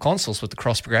a couple consoles with the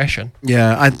cross-progression.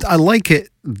 Yeah, I like it.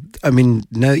 I mean,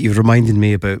 now that you've reminded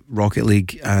me about Rocket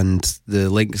League and the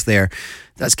links there,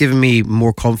 that's given me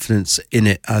more confidence in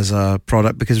it as a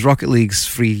product, because Rocket League's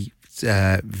free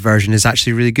version is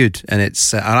actually really good, and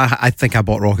it's I think I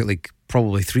bought Rocket League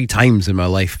probably 3 times in my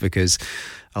life because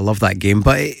I love that game.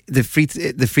 But the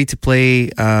free to play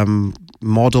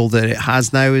model that it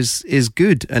has now is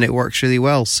good, and it works really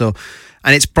well. So,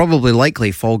 and it's probably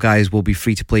likely Fall Guys will be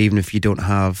free to play even if you don't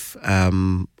have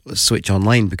Switch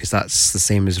Online, because that's the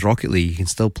same as Rocket League. You can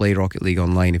still play Rocket League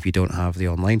online if you don't have the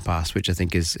online pass, which I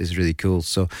think is really cool.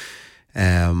 So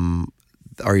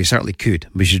or you certainly could.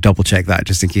 We should double check that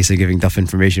just in case I'm giving duff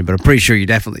information, but I'm pretty sure you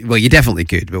definitely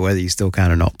could, but whether you still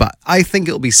can or not. But I think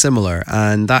it'll be similar,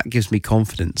 and that gives me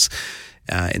confidence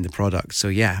in the product. So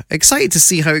yeah, excited to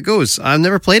see how it goes. I've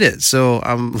never played it, so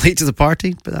I'm late to the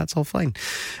party, but that's all fine.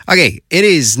 Okay, it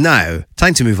is now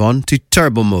time to move on to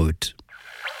Turbo Mode.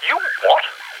 You what?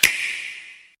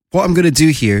 what I'm going to do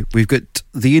here, we've got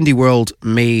the Indie World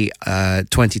May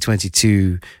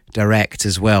 2022 Direct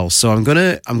as well. So I'm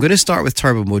gonna start with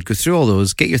Turbo Mode, go through all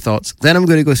those, get your thoughts. Then I'm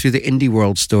going to go through the Indie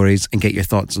World stories and get your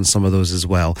thoughts on some of those as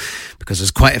well, because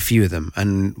there's quite a few of them,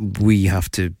 and we have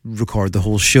to record the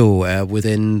whole show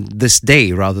within this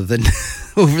day rather than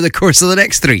over the course of the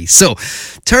next 3. So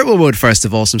Turbo Mode, first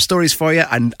of all, some stories for you,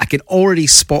 and I can already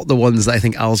spot the ones that I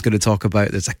think Al's going to talk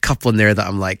about. There's a couple in there that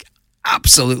I'm like,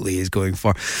 absolutely is going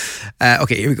for.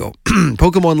 Okay, here we go.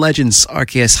 Pokemon Legends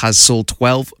Arceus has sold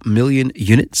 12 million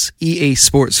units. EA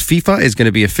Sports FIFA is going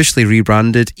to be officially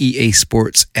rebranded EA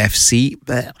Sports FC.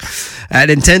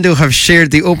 Nintendo have shared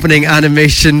the opening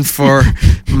animation for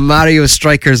Mario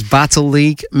Strikers Battle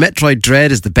League. Metroid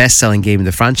Dread is the best-selling game in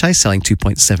the franchise, selling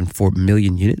 2.74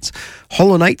 million units.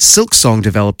 Hollow Knight Silksong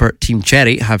developer Team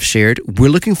Cherry have shared, "We're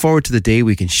looking forward to the day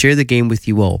we can share the game with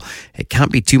you all. It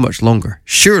can't be too much longer.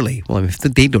 Surely." Well, if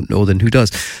they don't know, then who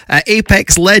does?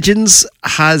 Apex Legends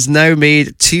has now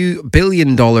made $2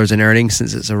 billion in earnings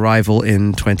since its arrival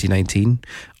in 2019.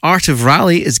 Art of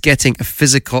Rally is getting a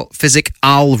physical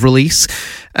release.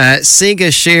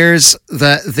 Sega shares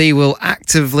that they will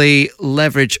actively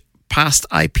leverage past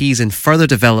IPs and further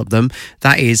develop them.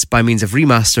 That is by means of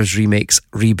remasters, remakes,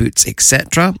 reboots,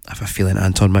 etc. I have a feeling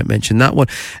Anton might mention that one.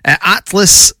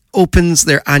 Atlas opens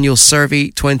their annual survey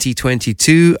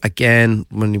 2022. Again,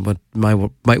 when you might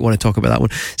want to talk about that one.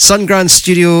 Sungrand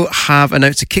Studio have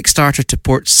announced a Kickstarter to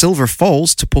port Silver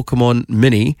Falls to Pokemon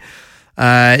Mini.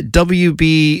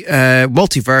 WB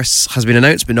Multiverse has been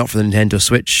announced, but not for the Nintendo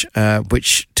Switch,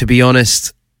 which, to be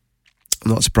honest,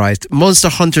 I'm not surprised. Monster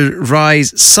Hunter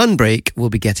Rise Sunbreak will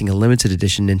be getting a limited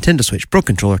edition Nintendo Switch Pro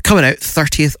Controller coming out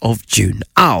 30th of June.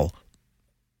 Al.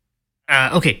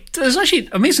 Okay, there's actually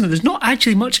amazing that there's not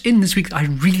actually much in this week that I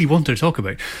really wanted to talk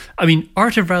about. I mean,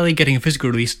 Art of Rally getting a physical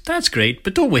release, that's great,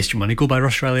 but don't waste your money, go buy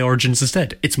Rush Rally Origins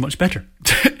instead. It's much better,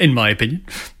 in my opinion.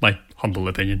 My humble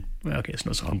opinion. Well, okay, it's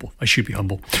not so humble. I should be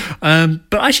humble.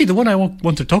 But actually, the one I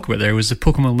wanted to talk about there was the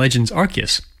Pokemon Legends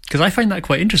Arceus, because I find that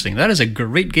quite interesting. That is a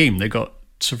great game. They got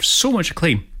sort of so much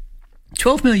acclaim.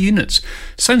 12 million units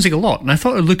sounds like a lot, and I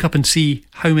thought I'd look up and see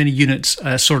how many units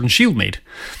Sword and Shield made.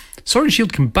 Sword and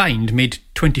Shield combined made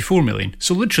 24 million.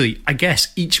 So literally, I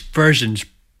guess each version,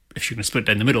 if you're going to split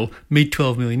down the middle, made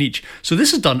 12 million each. So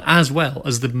this is done as well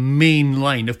as the main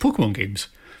line of Pokemon games,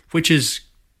 which is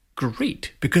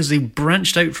great because they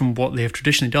branched out from what they have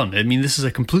traditionally done. I mean, this is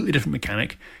a completely different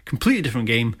mechanic, completely different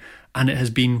game, and it has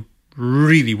been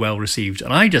really well received,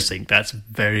 and I just think that's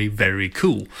very, very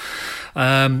cool.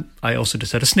 I also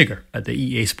just had a snigger at the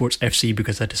EA Sports FC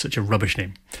because that is such a rubbish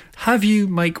name. Have you,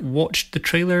 Mike, watched the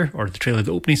trailer of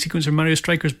the opening sequence of Mario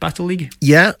Strikers Battle League?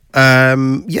 Yeah,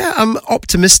 I'm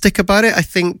optimistic about it. I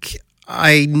think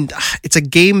it's a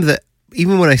game that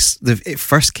even when it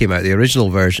first came out, the original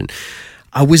version,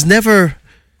 I was never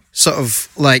sort of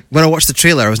like, when I watched the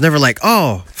trailer, I was never like,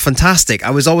 oh, fantastic.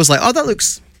 I was always like, oh, that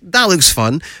looks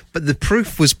fun, but the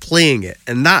proof was playing it,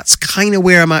 and that's kind of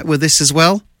where I'm at with this as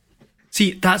well.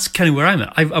 See, that's kind of where I'm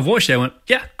at. I've watched it, I went,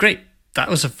 yeah, great, that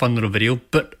was a fun little video,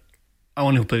 but I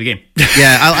want to play the game.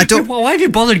 Yeah, I don't... Why have you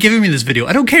bothered giving me this video?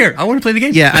 I don't care, I want to play the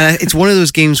game. Yeah, and it's one of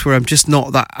those games where I'm just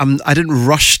not that... I didn't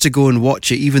rush to go and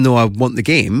watch it, even though I want the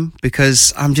game,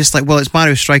 because I'm just like, well, it's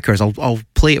Mario Strikers, I'll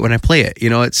play it when I play it. You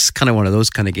know, it's kind of one of those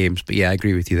kind of games, but yeah, I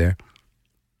agree with you there.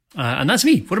 And that's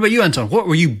me. What about you, Anton?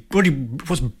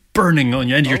 What's burning on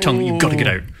the end of your tongue that you've got to get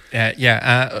out?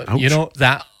 You know,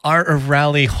 that Art of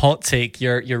Rally hot take,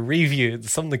 your review,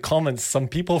 some of the comments, some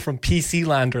people from PC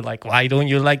land are like, why don't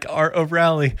you like Art of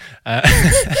Rally? Got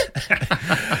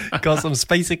some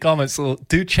spicy comments, so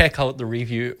do check out the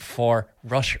review for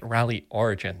Rush Rally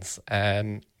Origins.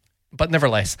 But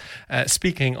nevertheless,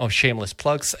 speaking of shameless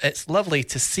plugs, it's lovely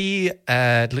to see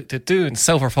Look to Do and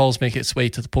Silver Falls make its way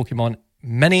to the Pokemon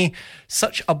Mini.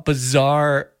 Such a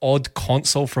bizarre, odd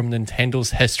console from Nintendo's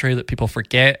history that people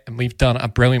forget, and we've done a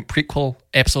brilliant prequel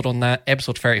episode on that,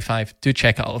 episode 35. Do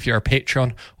check it out if you're a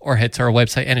Patreon, or head to our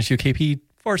website,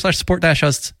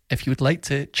 nsukp.support-us, if you would like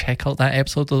to check out that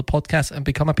episode of the podcast and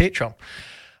become a patron.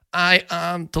 I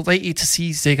am delighted to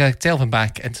see Sega delving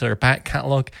back into their back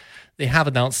catalogue. They have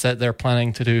announced that they're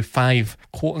planning to do 5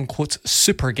 quote-unquote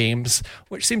super games,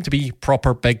 which seem to be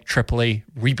proper big AAA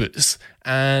reboots.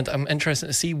 And I'm interested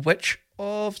to see which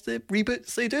of the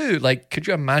reboots they do. Like, could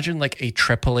you imagine like a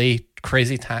AAA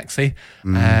Crazy Taxi?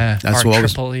 That's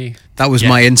what that was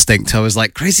my instinct. I was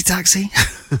like, Crazy Taxi?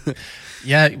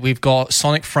 Yeah, we've got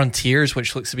Sonic Frontiers,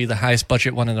 which looks to be the highest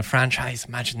budget one in the franchise.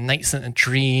 Imagine Nights into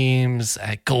Dreams,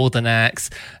 Golden Axe,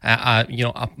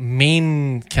 a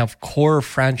main kind of core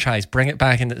franchise. Bring it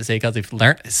back into the Sega. They've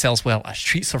learnt it sells well.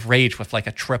 Streets of Rage with like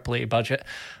a AAA budget.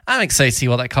 I'm excited to see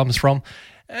where that comes from.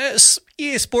 It's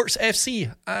EA Sports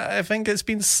FC. I think it's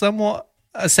been somewhat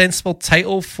a sensible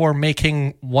title for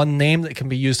making one name that can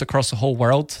be used across the whole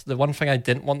world. The one thing I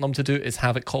didn't want them to do is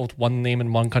have it called one name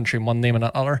in one country and one name in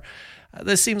another.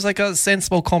 This seems like a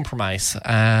sensible compromise.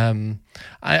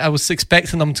 I was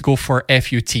expecting them to go for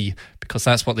FUT because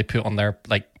that's what they put on their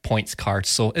like points cards.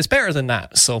 So it's better than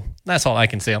that. So that's all I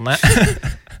can say on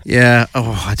that. Yeah.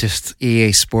 Oh, I just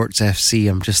EA Sports FC.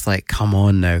 I'm just like, come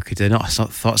on now. Could I not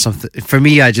have thought something? For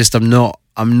me, I'm not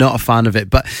a fan of it.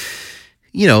 But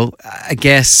you know, I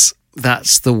guess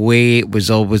that's the way it was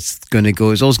always going to go. It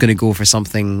was always going to go for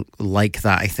something like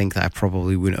that, I think, that I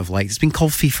probably wouldn't have liked. It's been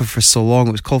called FIFA for so long.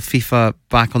 It was called FIFA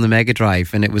back on the Mega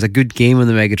Drive, and it was a good game on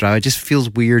the Mega Drive. It just feels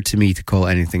weird to me to call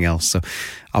it anything else, so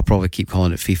I'll probably keep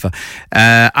calling it FIFA.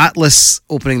 Atlas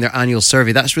opening their annual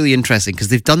survey. That's really interesting because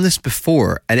they've done this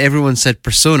before and everyone said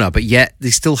Persona, but yet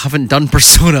they still haven't done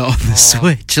Persona on the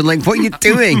Switch. And like, what are you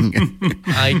doing?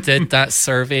 I did that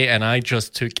survey and I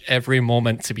just took every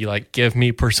moment to be like, give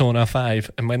me Persona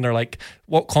 5. And when they're like,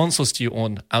 what consoles do you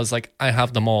own? I was like, I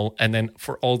have them all. And then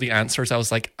for all the answers, I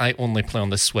was like, I only play on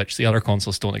the Switch. The other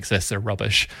consoles don't exist. They're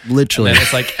rubbish. Literally. And then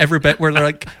it's like every bit where they're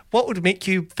like, what would make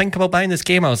you think about buying this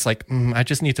game? I was like, I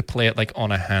just need to play it like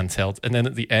on a handheld. And then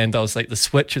at the end, I was like, the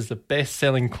Switch is the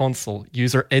best-selling console.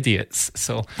 User idiots.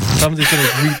 So somebody's going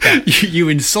to read that. You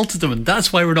insulted them, and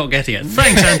that's why we're not getting it.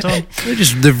 Thanks, Anton.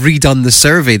 They've redone the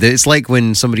survey. It's like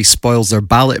when somebody spoils their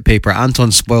ballot paper.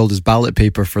 Anton spoiled his ballot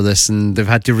paper for this, and they've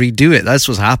had to redo it. That's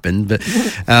what's happened. But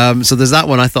so there's that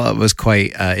one. I thought it was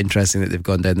quite interesting that they've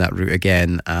gone down that route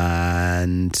again.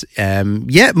 And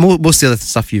most of the other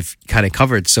stuff you've kind of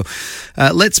covered. So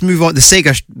let's move on. The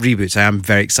Sega reboots. I am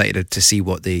very excited to see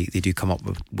what they do come up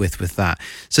with that.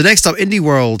 So next up, Indie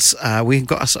World. We've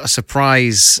got a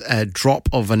surprise drop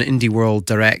of an Indie World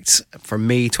Direct for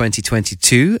May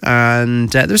 2022, and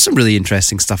there's some really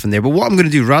interesting stuff in there. But what I'm going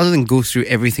to do, rather than go through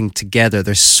everything together,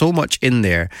 there's so much in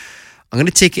there. I'm going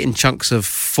to take it in chunks of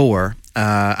 4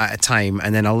 at a time,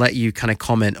 and then I'll let you kind of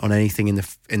comment on anything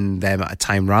in them at a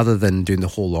time, rather than doing the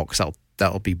whole lot, because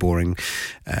that'll be boring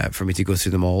for me to go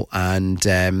through them all. And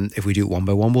if we do it one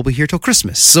by one, we'll be here till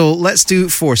Christmas. So let's do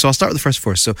 4. So I'll start with the first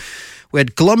 4. So we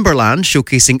had Glumberland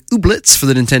showcasing Ooblets for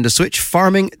the Nintendo Switch,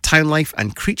 farming, town life,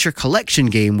 and creature collection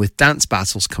game with dance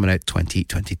battles coming out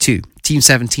 2022. Team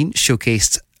 17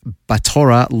 showcased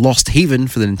Batora Lost Haven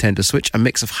for the Nintendo Switch, a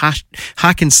mix of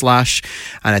hack and slash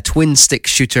and a twin stick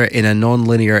shooter in a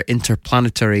non-linear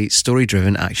interplanetary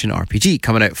story-driven action RPG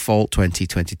coming out fall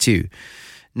 2022.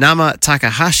 Nama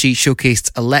Takahashi showcased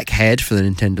Elec Head for the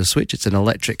Nintendo Switch. It's an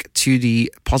electric 2D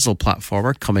puzzle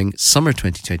platformer coming summer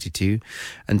 2022.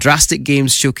 And Drastic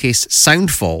Games showcased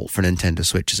Soundfall for Nintendo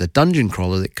Switch. It's a dungeon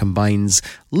crawler that combines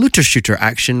looter-shooter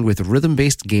action with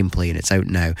rhythm-based gameplay, and it's out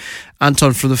now.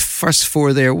 Anton, for the first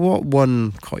 4 there, what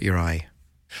one caught your eye?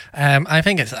 I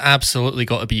think it's absolutely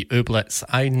got to be Ooblets.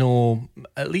 I know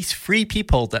at least 3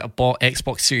 people that have bought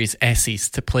Xbox Series S's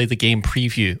to play the game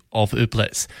preview of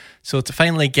Ooblets. So to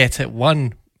finally get it,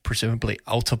 presumably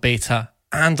out of beta,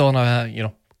 and on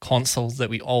a console that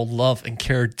we all love and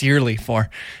care dearly for,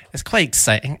 it's quite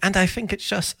exciting. And I think it's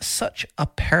just such a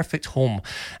perfect home.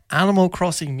 Animal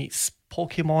Crossing meets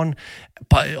Pokemon,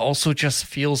 but it also just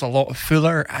feels a lot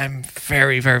fuller. I'm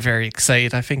very, very, very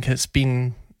excited. I think it's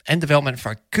been in development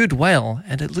for a good while,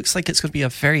 and it looks like it's going to be a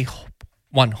very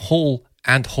whole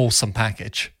and wholesome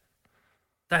package.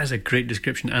 That is a great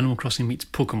description. Animal Crossing meets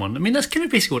Pokemon. I mean, that's kind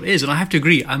of basically what it is, and I have to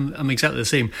agree. I'm exactly the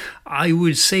same. I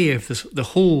would say if the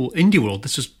whole indie world,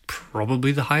 this is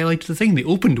probably the highlight of the thing. They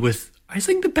opened with, I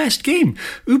think, the best game.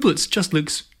 Ooblets just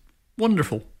looks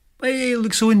wonderful. It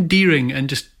looks so endearing and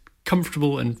just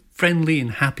comfortable and friendly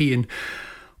and happy and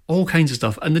all kinds of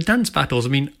stuff. And the dance battles, I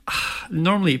mean,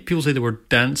 normally people say the word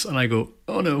dance and I go,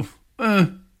 oh no,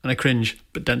 and I cringe.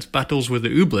 But dance battles with the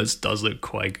Ooblets does look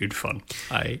quite good fun.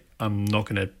 I'm not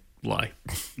going to lie.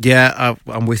 Yeah,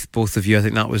 I'm with both of you. I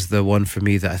think that was the one for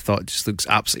me that I thought just looks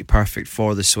absolutely perfect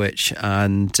for the Switch,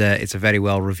 and it's a very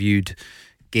well reviewed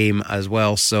game as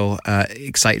well, so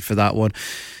excited for that one.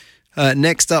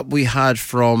 Next up, we had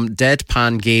from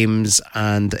Deadpan Games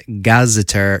and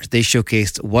Gazeter. They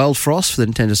showcased Wild Frost for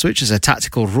the Nintendo Switch as a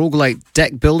tactical roguelike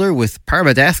deck builder with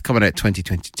permadeath coming out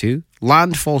 2022.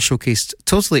 Landfall showcased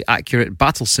totally accurate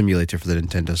battle simulator for the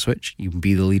Nintendo Switch. You can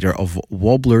be the leader of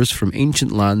wobblers from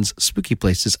ancient lands, spooky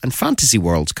places, and fantasy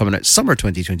worlds coming out summer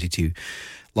 2022.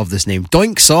 Love this name.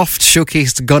 Doinksoft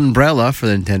showcased Gunbrella for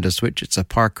the Nintendo Switch. It's a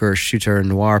parkour shooter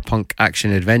noir punk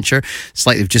action adventure. It's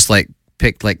like they've just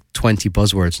picked 20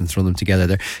 buzzwords and thrown them together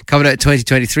there. Coming out in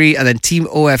 2023. And then Team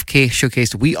OFK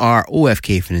showcased We Are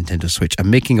OFK for Nintendo Switch, a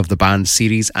making of the band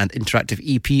series and interactive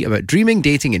EP about dreaming,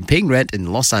 dating and paying rent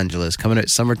in Los Angeles, coming out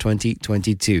summer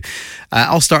 2022.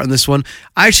 I'll start on this one.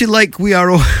 I actually like We Are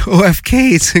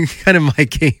OFK. It's kind of my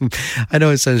game. I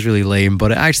know it sounds really lame,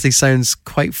 but it actually sounds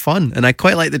quite fun, and I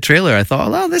quite like the trailer. I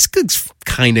thought, oh, this looks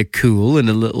kind of cool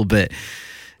and a little bit,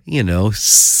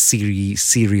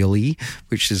 serially,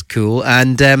 which is cool.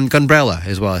 And Gunbrella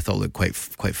as well, I thought looked quite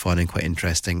fun and quite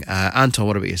interesting. Anton,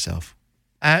 what about yourself?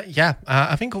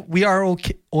 I think We Are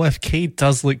OFK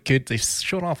does look good. They've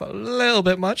shown off a little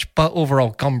bit much, but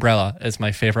overall, Gunbrella is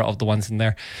my favourite of the ones in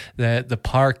there. The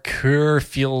parkour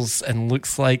feels and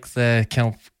looks like the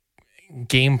kind of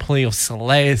gameplay of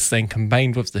Celeste, then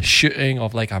combined with the shooting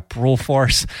of like a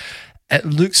Broforce. It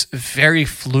looks very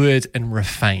fluid and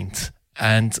refined.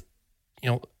 And,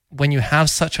 when you have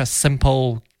such a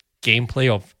simple gameplay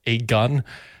of a gun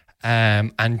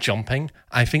and jumping,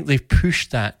 I think they've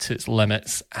pushed that to its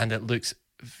limits, and it looks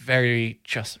very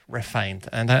just refined.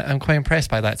 And I'm quite impressed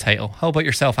by that title. How about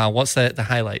yourself, Al? What's the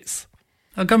highlights?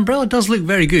 Gunbrella does look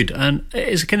very good, and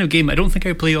it's a kind of game I don't think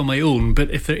I play on my own, but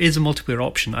if there is a multiplayer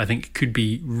option, I think it could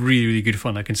be really, really good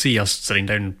fun. I can see us sitting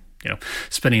down,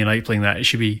 spending a night playing that. It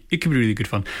could be really good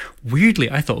fun. Weirdly,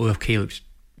 I thought OFK looked,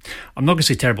 I'm not going to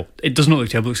say terrible. It does not look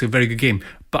terrible. It looks like a very good game.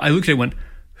 But I looked at it and went,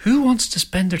 who wants to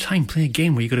spend their time playing a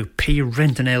game where you've got to pay your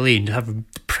rent in LA and have a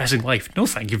depressing life? No,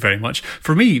 thank you very much.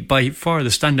 For me, by far, the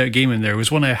standout game in there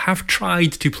was one I have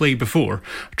tried to play before.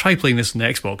 I tried playing this on the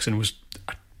Xbox and was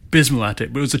abysmal at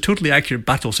it, but it was a totally accurate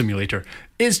battle simulator.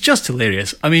 It's just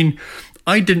hilarious. I mean,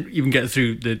 I didn't even get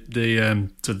through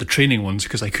the training ones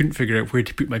because I couldn't figure out where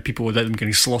to put my people without them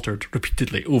getting slaughtered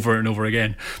repeatedly over and over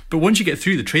again. But once you get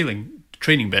through the training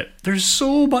bit, there's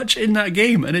so much in that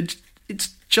game, and it's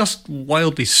just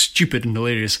wildly stupid and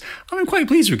hilarious. And I'm quite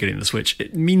pleased with getting the Switch.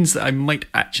 It means that I might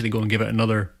actually go and give it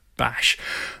another bash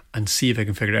and see if I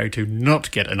can figure out how to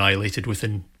not get annihilated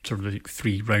within sort of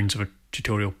 3 rounds of a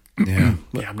tutorial. Yeah,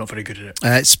 I'm not very good at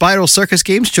it. Spiral Circus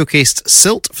Games showcased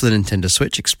Silt for the Nintendo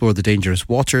Switch. Explore the dangerous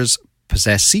waters,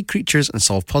 possess sea creatures and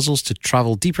solve puzzles to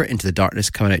travel deeper into the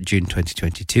darkness, coming out June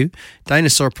 2022.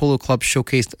 Dinosaur Polo Club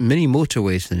showcased Mini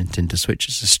Motorways for the Nintendo Switch.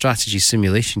 It's a strategy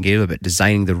simulation game about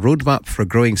designing the roadmap for a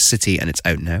growing city, and it's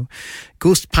out now.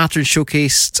 Ghost Pattern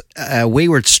showcased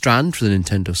Wayward Strand for the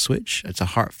Nintendo Switch. It's a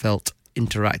heartfelt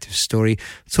interactive story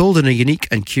told in a unique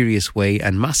and curious way,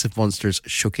 and Massive Monsters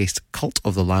showcased Cult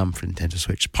of the Lamb for Nintendo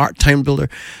Switch. Part Town Builder,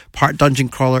 part Dungeon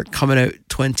Crawler, coming out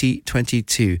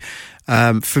 2022.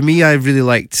 For me, I really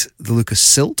liked the look of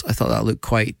Silt. I thought that looked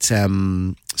quite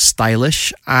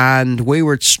stylish, and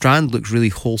Wayward Strand looked really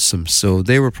wholesome. So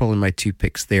they were probably my 2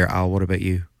 picks there. Al, what about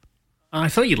you? I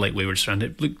thought you'd like Wayward Strand.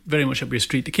 It looked very much up your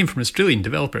street. It came from an Australian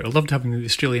developer. I loved having the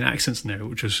Australian accents in there,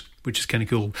 which is kind of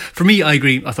cool. For me, I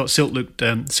agree. I thought Silt looked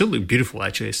beautiful,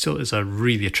 actually. Silt is a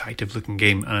really attractive looking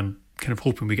game, and I'm kind of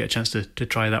hoping we get a chance to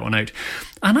try that one out.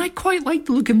 And I quite like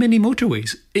the look of Mini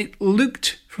Motorways. It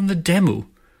looked from the demo,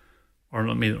 or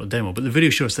not maybe not a demo, but the video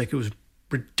shows like it was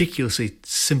ridiculously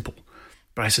simple.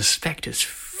 But I suspect it's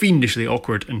fiendishly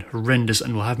awkward and horrendous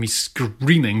and will have me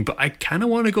screaming, but I kind of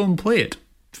want to go and play it.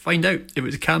 Find out if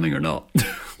it's calming or not.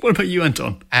 What about you,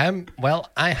 Anton? Well,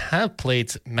 I have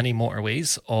played Mini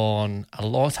Motorways on a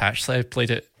lot, actually. I've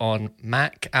played it on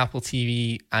Mac, Apple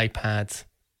TV, iPad.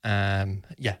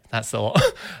 That's a lot.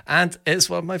 And it's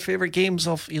one of my favourite games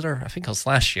of I think it was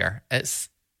last year. It's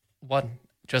one,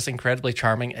 just incredibly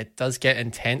charming. It does get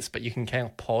intense, but you can kind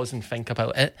of pause and think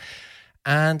about it.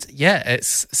 And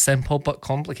it's simple but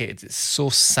complicated. It's so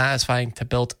satisfying to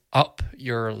build up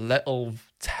your little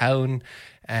town.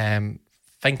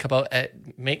 Think about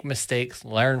it, make mistakes,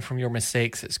 learn from your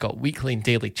mistakes. It's got weekly and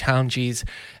daily challenges.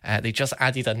 They just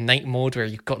added a night mode where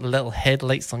you've got little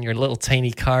headlights on your little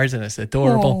tiny cars, and it's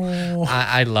adorable.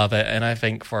 I love it, and I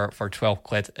think for 12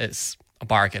 quid it's a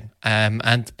bargain.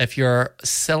 And if you're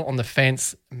still on the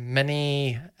fence,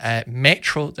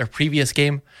 Metro, their previous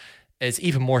game, is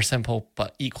even more simple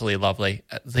but equally lovely.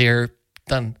 They're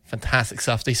done fantastic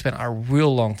stuff. They spent a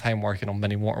real long time working on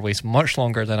Mini Motorways, much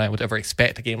longer than I would ever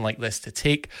expect a game like this to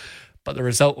take. But the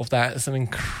result of that is an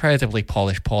incredibly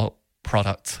polished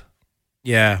product.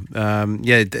 Yeah,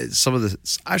 some of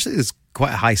actually there's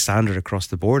quite a high standard across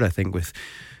the board, I think, with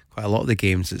quite a lot of the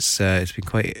games. It's been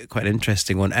quite an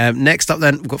interesting one. Next up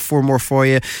then, we've got 4 more for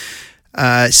you.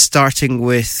 Starting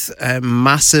with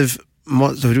Massive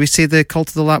did we say the Cult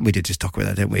of the Lamb? We did just talk about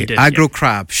that, didn't we? We did, Aggro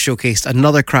Crab showcased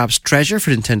another Crab's Treasure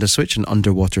for Nintendo Switch and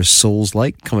Underwater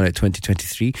Souls-like, coming out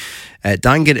 2023.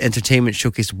 Dangan Entertainment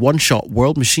showcased One Shot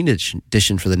World Machine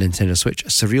Edition for the Nintendo Switch, a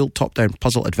surreal top-down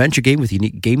puzzle adventure game with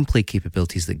unique gameplay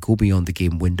capabilities that go beyond the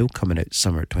game window, coming out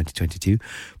summer 2022.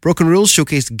 Broken Rules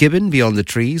showcased Gibbon Beyond the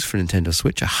Trees for Nintendo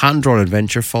Switch, a hand-drawn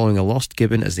adventure following a lost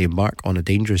gibbon as they embark on a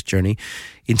dangerous journey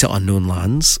into unknown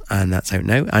lands, and that's out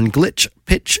now. And Glitch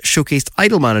Pitch showcased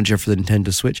Idle Manager for the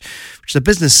Nintendo Switch, which is a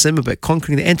business sim about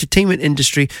conquering the entertainment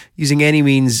industry using any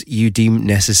means you deem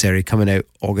necessary, coming out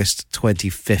August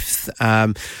 25th.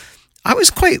 I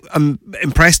was quite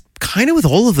impressed kind of with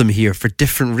all of them here for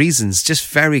different reasons. Just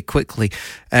very quickly,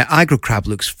 Aggro Crab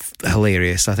looks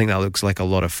hilarious. I think that looks like a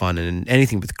lot of fun, and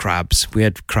anything with crabs. We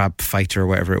had Crab Fighter or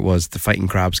whatever it was, the Fighting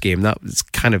Crabs game. That was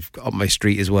kind of up my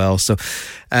street as well. So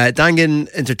Dangan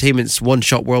Entertainment's One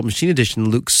Shot World Machine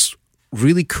Edition looks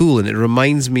really cool, and it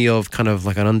reminds me of kind of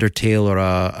like an Undertale or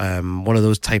a one of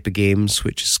those type of games,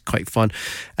 which is quite fun.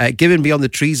 Gibbon Beyond the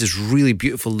Trees is really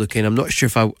beautiful looking. I'm not sure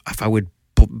if I would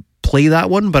play that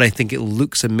one, but I think it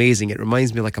looks amazing. It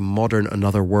reminds me of like a modern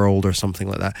Another World or something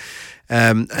like that.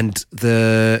 And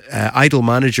the Idle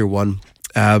Manager one,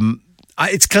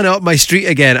 it's kind of up my street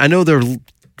again. I know they're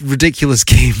ridiculous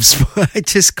games, but I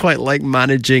just quite like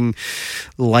managing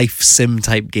life sim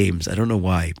type games. I don't know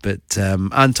why, but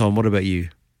Anton, what about you?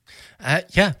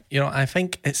 Yeah, I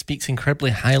think it speaks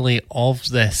incredibly highly of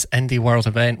this Indie World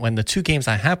event when the two games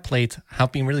I have played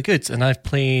have been really good. And I've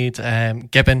played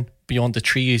Gibbon Beyond the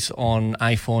Trees on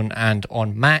iPhone and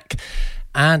on Mac,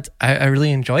 and I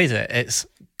really enjoyed it. It's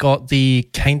got the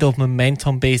kind of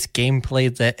momentum-based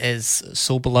gameplay that is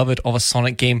so beloved of a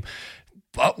Sonic game,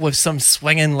 but with some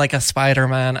swinging like a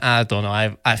Spider-Man. I don't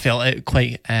know, I felt it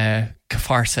quite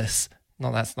catharsis.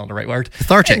 No, that's not the right word.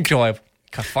 Cathartic. Enjoyable.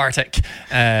 Cathartic.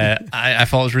 I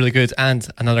thought it was really good. And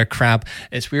another Crab.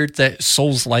 It's weird that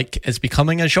Souls-like is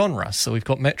becoming a genre. So we've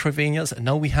got Metroidvanias, and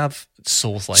now we have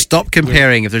Souls-like. Stop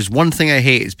comparing. If there's one thing I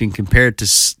hate, it's being compared to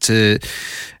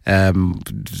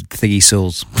Thingy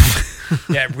Souls.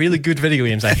 Yeah, really good video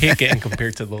games. I hate getting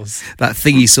compared to those. That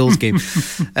Thingy Souls game.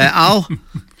 Al?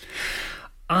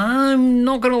 I'm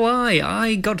not going to lie.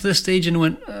 I got to this stage and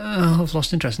went, I've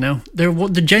lost interest now.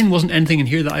 The gen wasn't anything in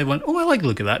here that I went, I like the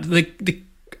look of that. The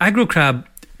Aggro Crab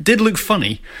did look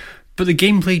funny, but the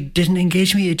gameplay didn't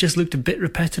engage me. It just looked a bit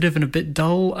repetitive and a bit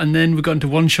dull. And then we got into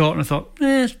One Shot and I thought,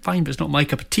 it's fine, but it's not my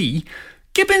cup of tea.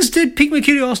 Gibbons did pique my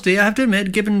curiosity. I have to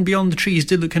admit, Gibbon Beyond the Trees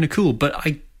did look kind of cool, but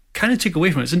I kind of took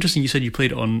away from it. It's interesting you said you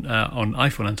played it on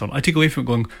iPhone, Anton. I took away from it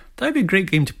going, that would be a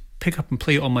great game to pick up and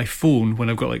play it on my phone when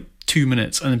I've got like 2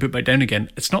 minutes and then put it back down again.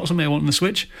 It's not something I want on the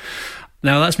Switch.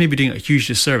 Now, that's maybe doing a huge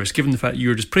disservice. Given the fact you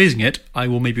were just praising it, I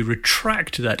will maybe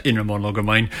retract that inner monologue of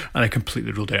mine, and I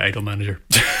completely ruled out Idle Manager.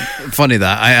 Funny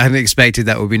that. I hadn't expected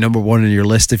that would be number one on your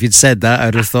list. If you'd said that,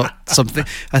 I'd have thought something.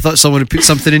 I thought someone would put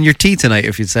something in your tea tonight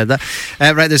if you'd said that.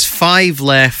 Right, there's 5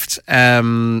 left. So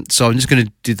I'm just going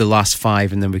to do the last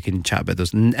 5, and then we can chat about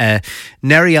those.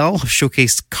 Nerial have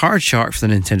showcased Card Shark for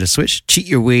the Nintendo Switch. Cheat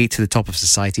Your Way to the Top of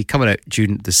Society, coming out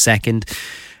June the 2nd.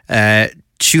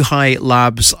 Chuhai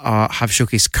Labs have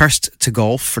showcased Cursed to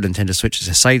Golf for Nintendo Switch. It's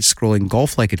a side-scrolling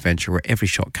golf-like adventure where every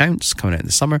shot counts, coming out in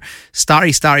the summer.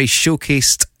 Starry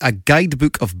showcased a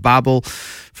guidebook of Babel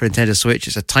for Nintendo Switch.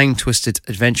 It's a time-twisted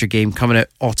adventure game coming out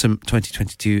autumn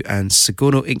 2022. And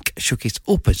Sagono Inc. showcased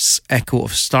Opus, Echo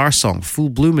of Star Song, Full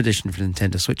Bloom Edition for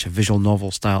Nintendo Switch, a visual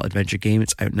novel-style adventure game.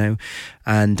 It's out now.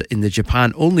 And in the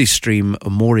Japan-only stream,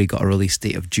 Omori got a release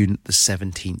date of June the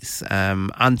 17th.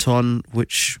 Anton,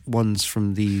 which ones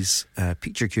from these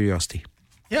piqued your curiosity?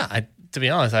 Yeah, to be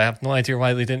honest, I have no idea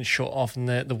why they didn't show it off in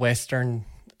the Western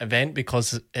event,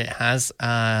 because it has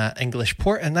an English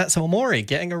port, and that's Omori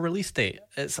getting a release date.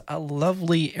 It's a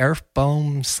lovely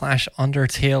Earthbound /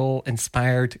 Undertale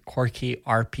inspired quirky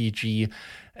RPG.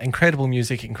 Incredible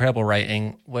music, incredible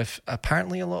writing, with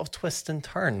apparently a lot of twists and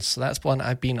turns. So that's one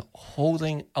I've been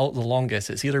holding out the longest.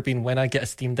 It's either been when I get a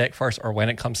Steam Deck first or when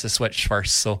it comes to Switch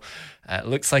first. So it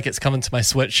looks like it's coming to my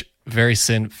Switch very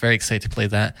soon. Very excited to play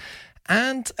that.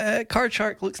 And Card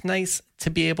Shark looks nice to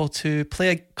be able to play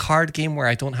a card game where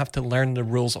I don't have to learn the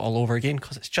rules all over again,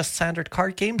 because it's just standard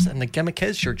card games, and the gimmick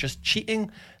is you're just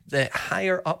cheating the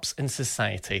higher ups in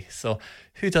society. So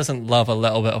who doesn't love a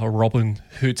little bit of a Robin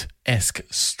Hood-esque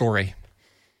story?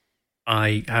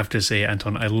 I have to say,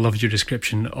 Anton, I loved your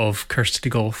description of Cursed to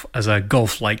Golf as a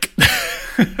golf-like.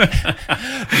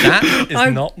 That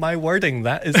is not my wording.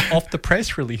 That is off the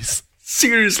press release.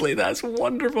 Seriously, that's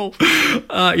wonderful.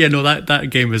 That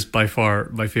game is by far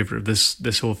my favourite of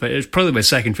this whole thing. It's probably my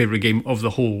second favourite game of the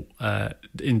whole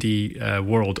indie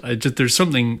world. There's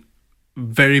something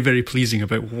very, very pleasing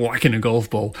about whacking a golf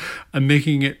ball and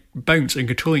making it bounce and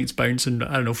controlling its bounce and,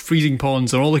 I don't know, freezing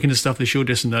ponds and all the kind of stuff they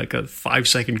showed us in that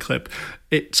 5-second clip.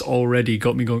 It's already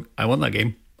got me going, I want that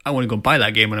game. I want to go and buy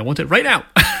that game and I want it right now.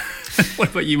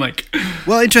 What about you, Mike?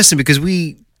 Well, interesting, because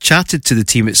we chatted to the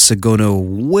team at Sagono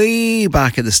way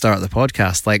back at the start of the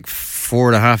podcast, like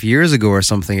 4.5 years ago or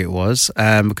something it was,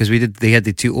 because they had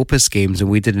the two Opus games and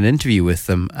we did an interview with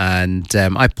them, and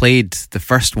I played the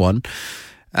first one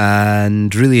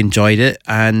and really enjoyed it.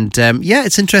 And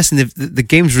it's interesting. The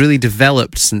game's really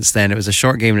developed since then. It was a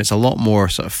short game, and it's a lot more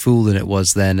sort of full than it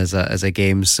was then as a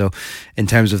game. So, in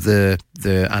terms of the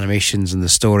animations and the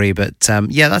story, but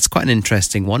that's quite an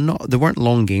interesting one. There weren't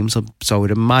long games, so I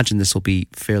would imagine this will be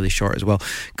fairly short as well.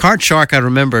 Card Shark, I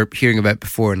remember hearing about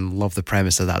before and love the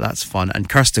premise of that. That's fun. And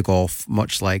Curse to Golf,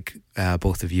 much like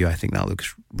both of you, I think that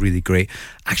looks really great.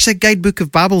 Actually, Guidebook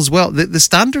of Babel as well. The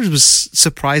standard was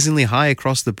surprisingly high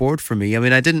across the board for me. I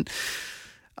mean,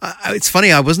 it's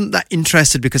funny, I wasn't that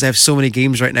interested because I have so many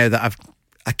games right now that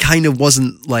I kind of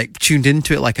wasn't like tuned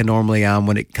into it like I normally am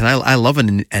I love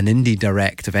an indie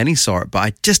direct of any sort, but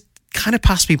I just kind of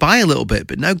passed me by a little bit.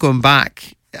 But now going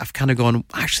back, I've kind of gone,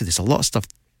 actually, there's a lot of stuff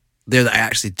there that I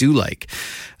actually do like.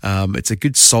 It's a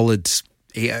good solid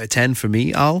 8 out of 10 for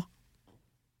me, Al.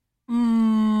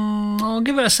 I'll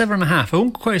give it a 7.5. I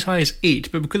won't go quite as high as 8,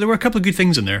 but because there were a couple of good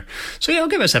things in there. So I'll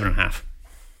give it a 7.5.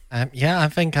 I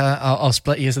think I'll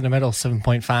split you in the middle,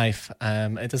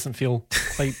 7.5. It doesn't feel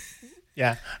quite...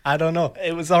 I don't know.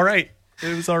 It was all right.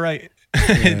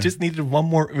 It just needed one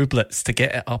more ooblets to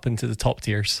get it up into the top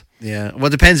tiers. Yeah. Well,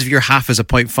 it depends if you're half as a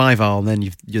 0.5, Al, and then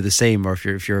you're the same, or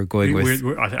if you're going with...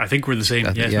 I think we're the same.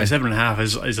 Yes, my 7.5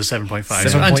 is a 7.5.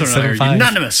 7.75.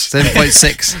 Unanimous.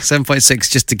 7.6.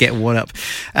 7.6, just to get one up.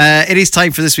 It is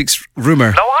time for this week's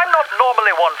rumour. No, I'm not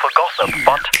normally one for gossip,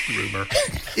 but... Rumour.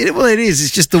 It is.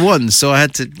 It's just the one. So I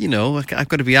had to, I've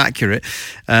got to be accurate.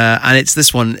 And it's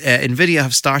this one. NVIDIA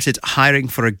have started hiring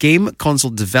for a game console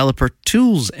developer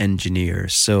tools engineer.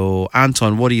 So,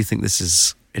 Anton, what do you think this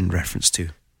is in reference to?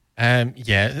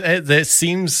 It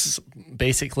seems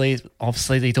basically,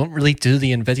 obviously, they don't really do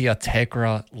the NVIDIA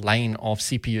Tegra line of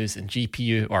CPUs and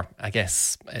GPU, or I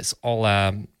guess it's all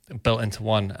built into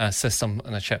one system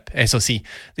on a chip, SoC.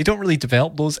 They don't really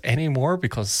develop those anymore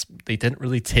because they didn't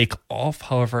really take off.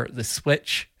 However, the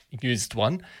Switch used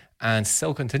one and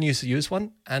still continues to use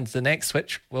one, and the next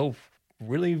Switch will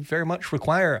really very much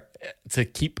require to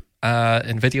keep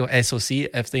NVIDIA SoC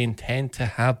if they intend to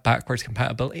have backwards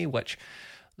compatibility, which,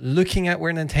 looking at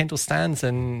where Nintendo stands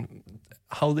and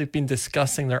how they've been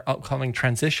discussing their upcoming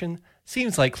transition,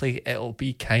 seems likely it'll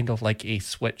be kind of like a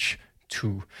Switch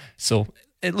 2. So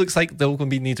it looks like they're going to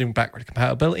be needing backward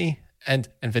compatibility, and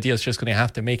NVIDIA's just going to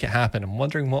have to make it happen. I'm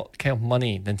wondering what kind of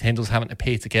money Nintendo's having to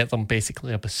pay to get them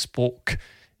basically a bespoke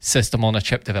system on a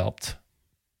chip developed.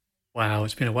 Wow,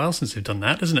 it's been a while since they've done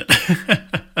that, hasn't it?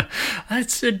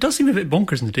 It does seem a bit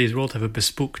bonkers in today's world to have a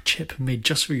bespoke chip made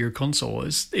just for your console.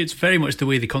 It's very much the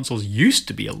way the consoles used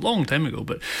to be a long time ago.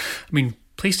 But, I mean,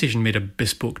 PlayStation made a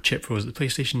bespoke chip for, was it the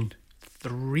PlayStation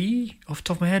 3 off the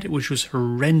top of my head, which was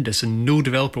horrendous and no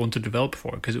developer wanted to develop for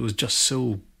it because it was just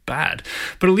so bad.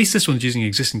 But at least this one's using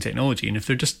existing technology, and if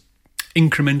they're just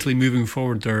incrementally moving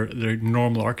forward their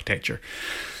normal architecture,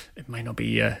 it might not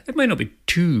be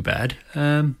too bad.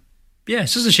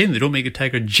 It's just a shame they don't make a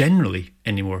Tegra generally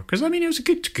anymore, because I mean it was a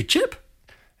good chip.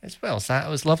 As well as that, it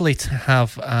was lovely to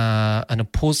have an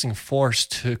opposing force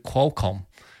to Qualcomm.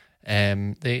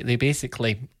 They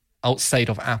basically, outside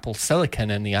of Apple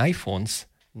Silicon and the iPhones,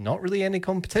 not really any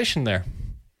competition there.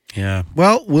 Yeah.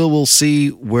 Well, we'll see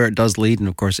where it does lead, and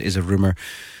of course it is a rumour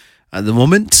at the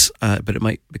moment, but it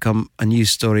might become a news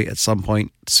story at some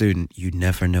point soon. You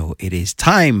never know. It is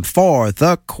time for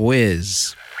the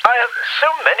quiz. I have so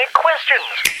many questions.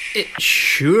 It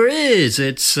sure is.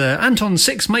 It's Anton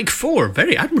 6, Mike 4.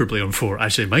 Very admirably on 4.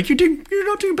 Actually, Mike, you're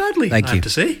not doing badly. Thank you. I have to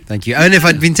say. Thank you. And if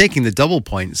I'd been taking the double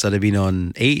points, I'd have been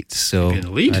on 8. So I'd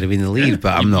have been in the lead,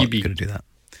 but I'm not going to do that.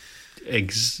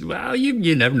 Well,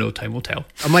 you never know. Time will tell.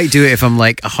 I might do it if I'm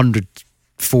like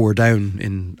 104 down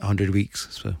in 100 weeks.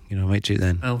 So, I might do it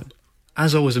then. Well,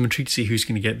 as always, I'm intrigued to see who's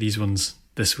going to get these ones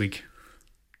this week.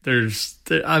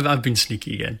 I've been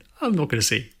sneaky again. I'm not going to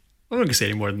say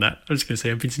any more than that. I'm just going to say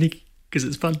I've been sneaky because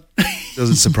it's fun.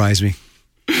 Doesn't surprise me.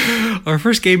 Our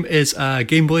first game is a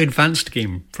Game Boy Advanced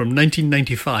game from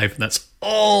 1995. And that's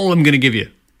all I'm going to give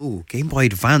you. Oh, Game Boy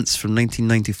Advance from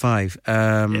 1995.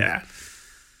 Yeah.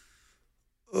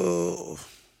 Oh,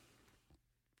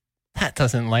 That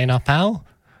doesn't line up, Al.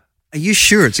 Are you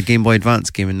sure it's a Game Boy Advance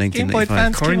game in Game Boy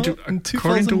 1995? Advance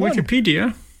According to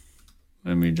Wikipedia,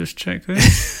 let me just check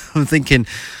this. I'm thinking,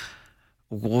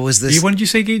 what was this? When did you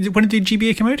say? When did the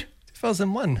GBA come out?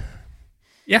 2001.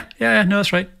 Yeah, no,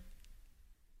 that's right.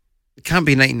 It can't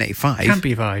be 1995. Can't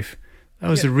be 5. That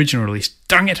was the original release.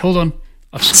 Dang it! Hold on,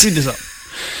 I've screwed this up.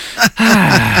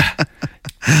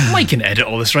 Mike can edit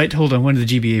all this, right? Hold on. When did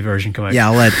the GBA version come out? Yeah,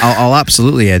 I'll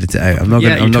absolutely edit it out. I'm not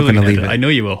going to leave it. I know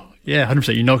you will. Yeah,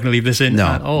 100%. You're not going to leave this in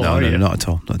at all, are you? Not at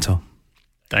all. Not at all.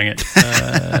 Dang it.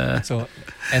 So,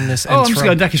 in this I'm just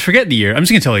going to forget the year. I'm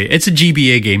just going to tell you. It's a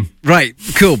GBA game. Right,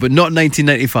 cool, but not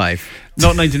 1995.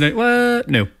 Not 1990. Well,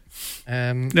 no.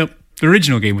 Nope. The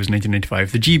original game was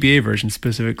 1995. The GBA version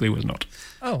specifically was not.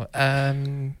 Oh,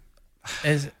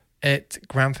 is it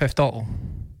Grand Theft Auto?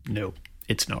 No,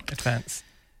 it's not. Advance.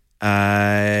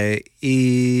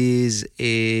 Is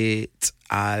it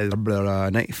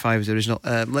 95 is the original?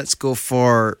 Let's go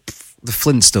for the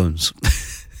Flintstones.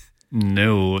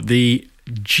 No, the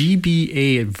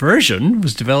GBA version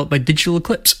was developed by Digital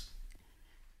Eclipse.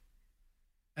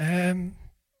 Duke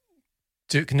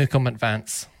Nukem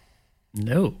Advance.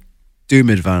 No. Doom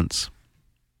Advance.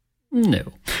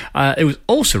 No. It was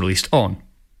also released on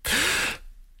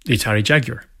the Atari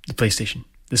Jaguar, the PlayStation,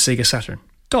 the Sega Saturn,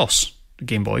 DOS, the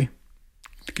Game Boy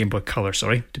Color,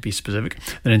 to be specific,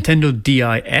 the Nintendo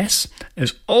DIS. It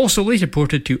was also later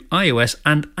ported to iOS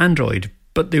and Android,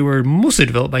 but they were mostly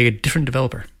developed by a different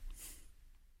developer.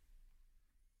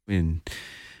 I'm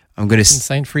going to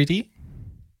Wolfenstein 3D?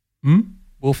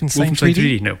 Wolfenstein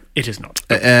 3D? No, it is not.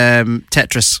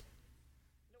 Tetris.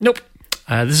 Nope.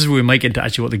 This is where we might get into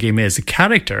actually what the game is. The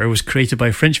character was created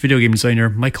by French video game designer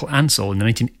Michael Ansel in the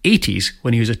 1980s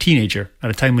when he was a teenager, at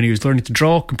a time when he was learning to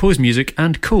draw, compose music,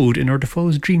 and code in order to follow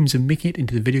his dreams of making it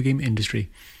into the video game industry.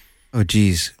 Oh,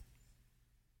 geez.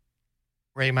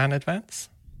 Rayman Advance?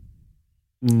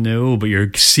 No, but you're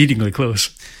exceedingly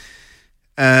close.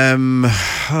 Is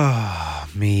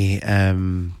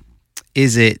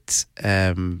it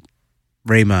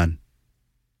Rayman?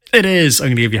 It is. I'm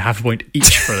going to give you half a point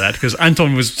each for that because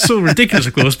Anton was so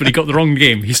ridiculously close, but he got the wrong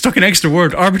game. He stuck an extra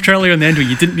word arbitrarily on the end when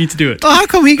you didn't need to do it. Oh, how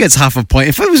come he gets half a point?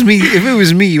 If it was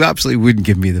me, you absolutely wouldn't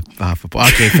give me the half a point.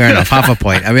 Okay, fair enough, half a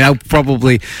point. I mean,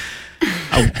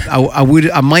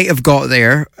 I might have got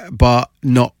there, but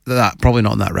not that. Probably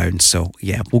not in that round. So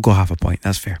yeah, we'll go half a point.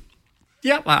 That's fair.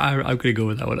 Yeah, I'm going to go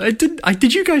with that one.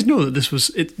 Did you guys know that this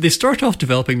was? They start off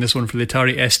developing this one for the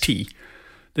Atari ST.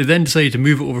 They then decided to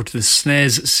move it over to the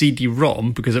SNES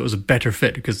CD-ROM because it was a better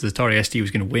fit because the Atari ST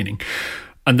was going to be winning.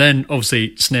 And then, obviously,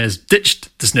 SNES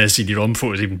ditched the SNES CD-ROM before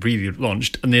it was even really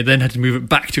launched, and they then had to move it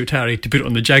back to Atari to put it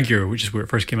on the Jaguar, which is where it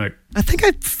first came out. I think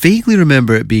I vaguely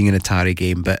remember it being an Atari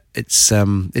game, but it's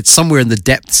somewhere in the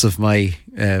depths of my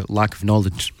lack of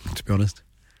knowledge, to be honest.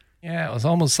 Yeah, it was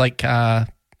almost like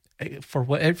for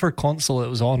whatever console it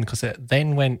was on, because it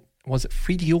then went... Was it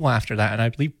 3DO after that? And I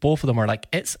believe both of them are like,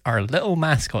 it's our little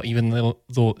mascot, even though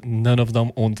none of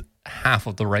them owned half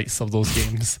of the rights of those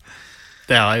games.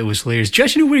 Yeah, it was hilarious. Do you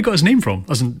actually know where he got his name from?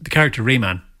 As in the character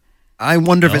Rayman. I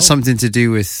wonder if it's something to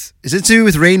do with... Is it to do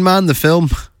with Rain Man, the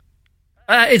film?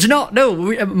 It's not, no.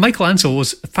 Michael Ansel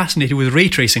was fascinated with ray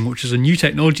tracing, which was a new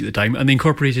technology at the time, and they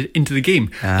incorporated it into the game.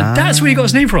 And that's where he got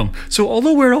his name from. So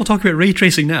although we're all talking about ray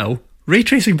tracing now, ray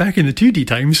tracing back in the 2D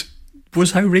times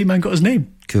was how Rayman got his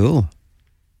name. Cool.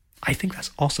 I think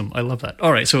that's awesome. I love that.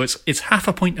 All right, so it's half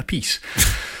a point apiece,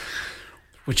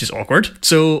 which is awkward.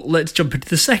 So let's jump into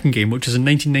the second game, which is in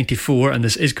 1994, and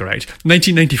this is correct.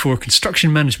 1994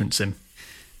 construction management sim.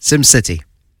 SimCity.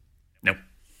 No.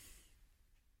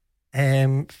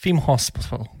 Theme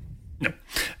Hospital. No.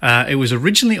 It was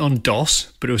originally on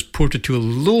DOS, but it was ported to a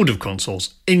load of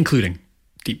consoles, including,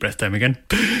 deep breath time again,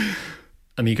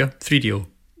 Amiga, 3DO,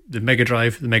 the Mega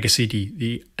Drive, the Mega CD,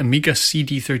 the Amiga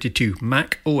CD32,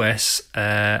 Mac OS,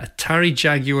 Atari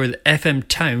Jaguar, the FM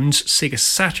Towns, Sega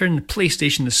Saturn, the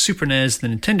PlayStation, the Super NES, the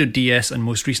Nintendo DS, and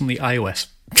most recently iOS.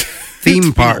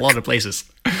 Theme Park. A lot of places.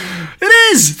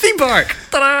 It is! Theme Park!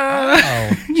 Ta-da!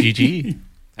 Oh, GG.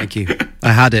 Thank you.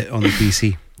 I had it on the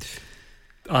PC.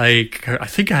 I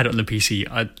think I had it on the PC.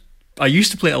 I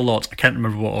used to play it a lot. I can't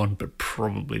remember what on, but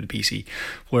probably the PC,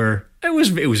 where it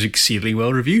was exceedingly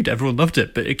well reviewed. Everyone loved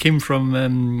it, but it came from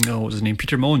what was his name,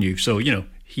 Peter Molyneux. So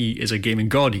he is a gaming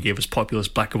god. He gave us Populous,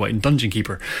 Black and White, and Dungeon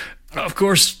Keeper. Of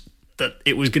course, that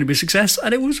it was going to be a success,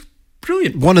 and it was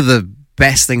brilliant. One of the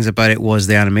best things about it was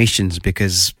the animations,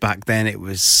 because back then it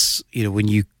was when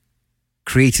you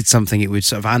created something, it would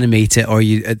sort of animate it, or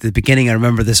at the beginning I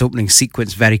remember this opening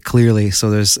sequence very clearly,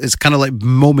 so it's kind of like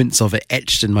moments of it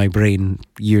etched in my brain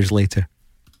years later.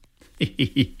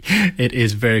 It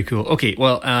is very cool. Okay,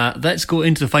 well, let's go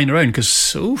into the final round, because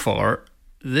so far,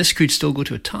 this could still go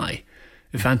to a tie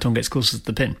if Anton gets closest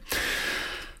to the pin.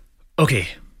 Okay,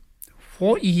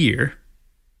 what year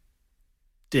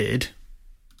did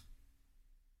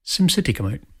SimCity come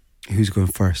out? Who's going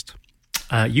first?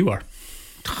 You are.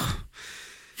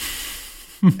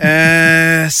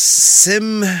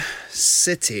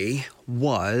 SimCity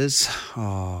was...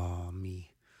 Oh, me.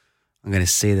 I'm going to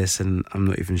say this and I'm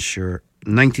not even sure.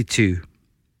 92.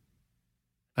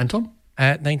 Anton?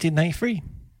 1993.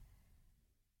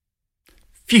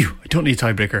 Phew, I don't need a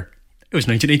tiebreaker. It was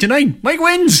 1989. Mike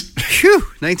wins! Phew,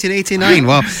 1989.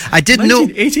 Well, I did know...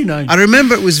 1989. I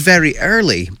remember it was very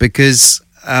early because...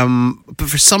 but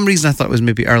for some reason I thought it was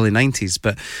maybe early 90s.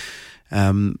 But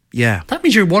yeah. That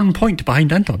means you're 1 point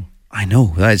behind Anton. I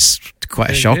know, that's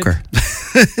quite a Very shocker.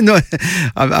 No,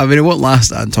 I mean, it won't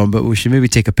last, Anton, but we should maybe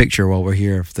take a picture while we're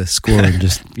here of the score and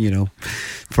just,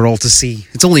 for all to see.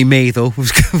 It's only May, though.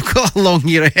 We've got a long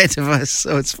year ahead of us,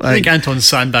 so it's fine. I think Anton's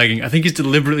sandbagging. I think he's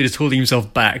deliberately just holding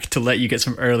himself back to let you get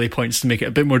some early points to make it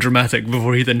a bit more dramatic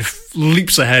before he then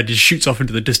leaps ahead and shoots off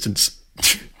into the distance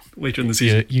later in the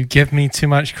season. You give me too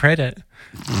much credit.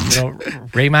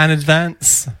 Rayman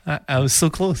Advance. I was so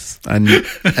close. And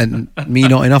me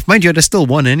not enough. Mind you, I'd have still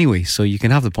won anyway, so you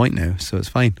can have the point now, so it's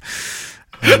fine.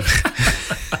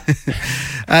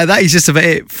 That is just about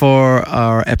it for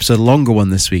our episode, a longer one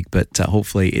this week, but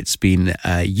hopefully it's been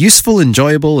useful,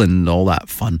 enjoyable, and all that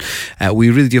fun. We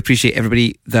really do appreciate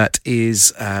everybody that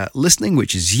is listening,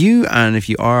 which is you, and if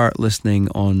you are listening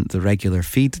on the regular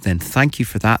feed, then thank you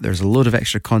for that. There's a load of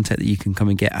extra content that you can come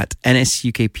and get at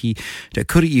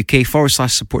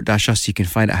nsukp.co.uk/support-us. You can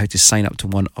find out how to sign up to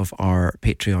one of our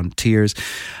Patreon tiers,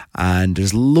 and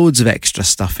there's loads of extra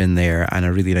stuff in there and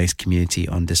a really nice community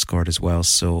on Discord as well.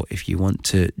 So if you want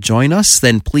to join us,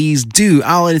 then please do.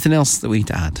 Al, anything else that we need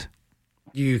to add?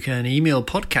 You can email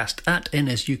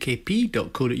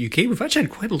podcast@nsukp.co.uk. We've actually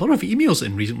had quite a lot of emails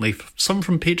in recently, some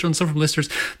from patrons, some from listeners,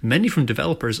 many from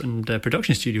developers and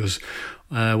production studios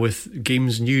with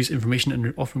games, news, information,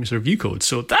 and offering us a review code.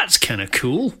 So that's kind of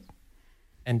cool.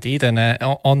 Indeed, and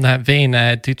on that vein,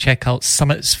 do check out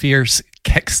Summit Sphere's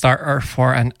Kickstarter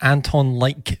for an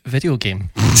Anton-like video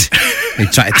game. They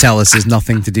try to tell us there's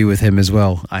nothing to do with him as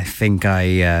well. I think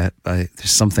there's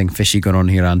something fishy going on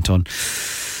here, Anton.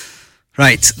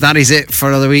 Right, that is it for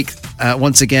another week.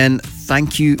 Once again,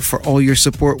 thank you for all your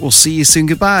support. We'll see you soon.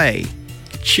 Goodbye.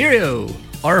 Cheerio.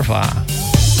 Au revoir.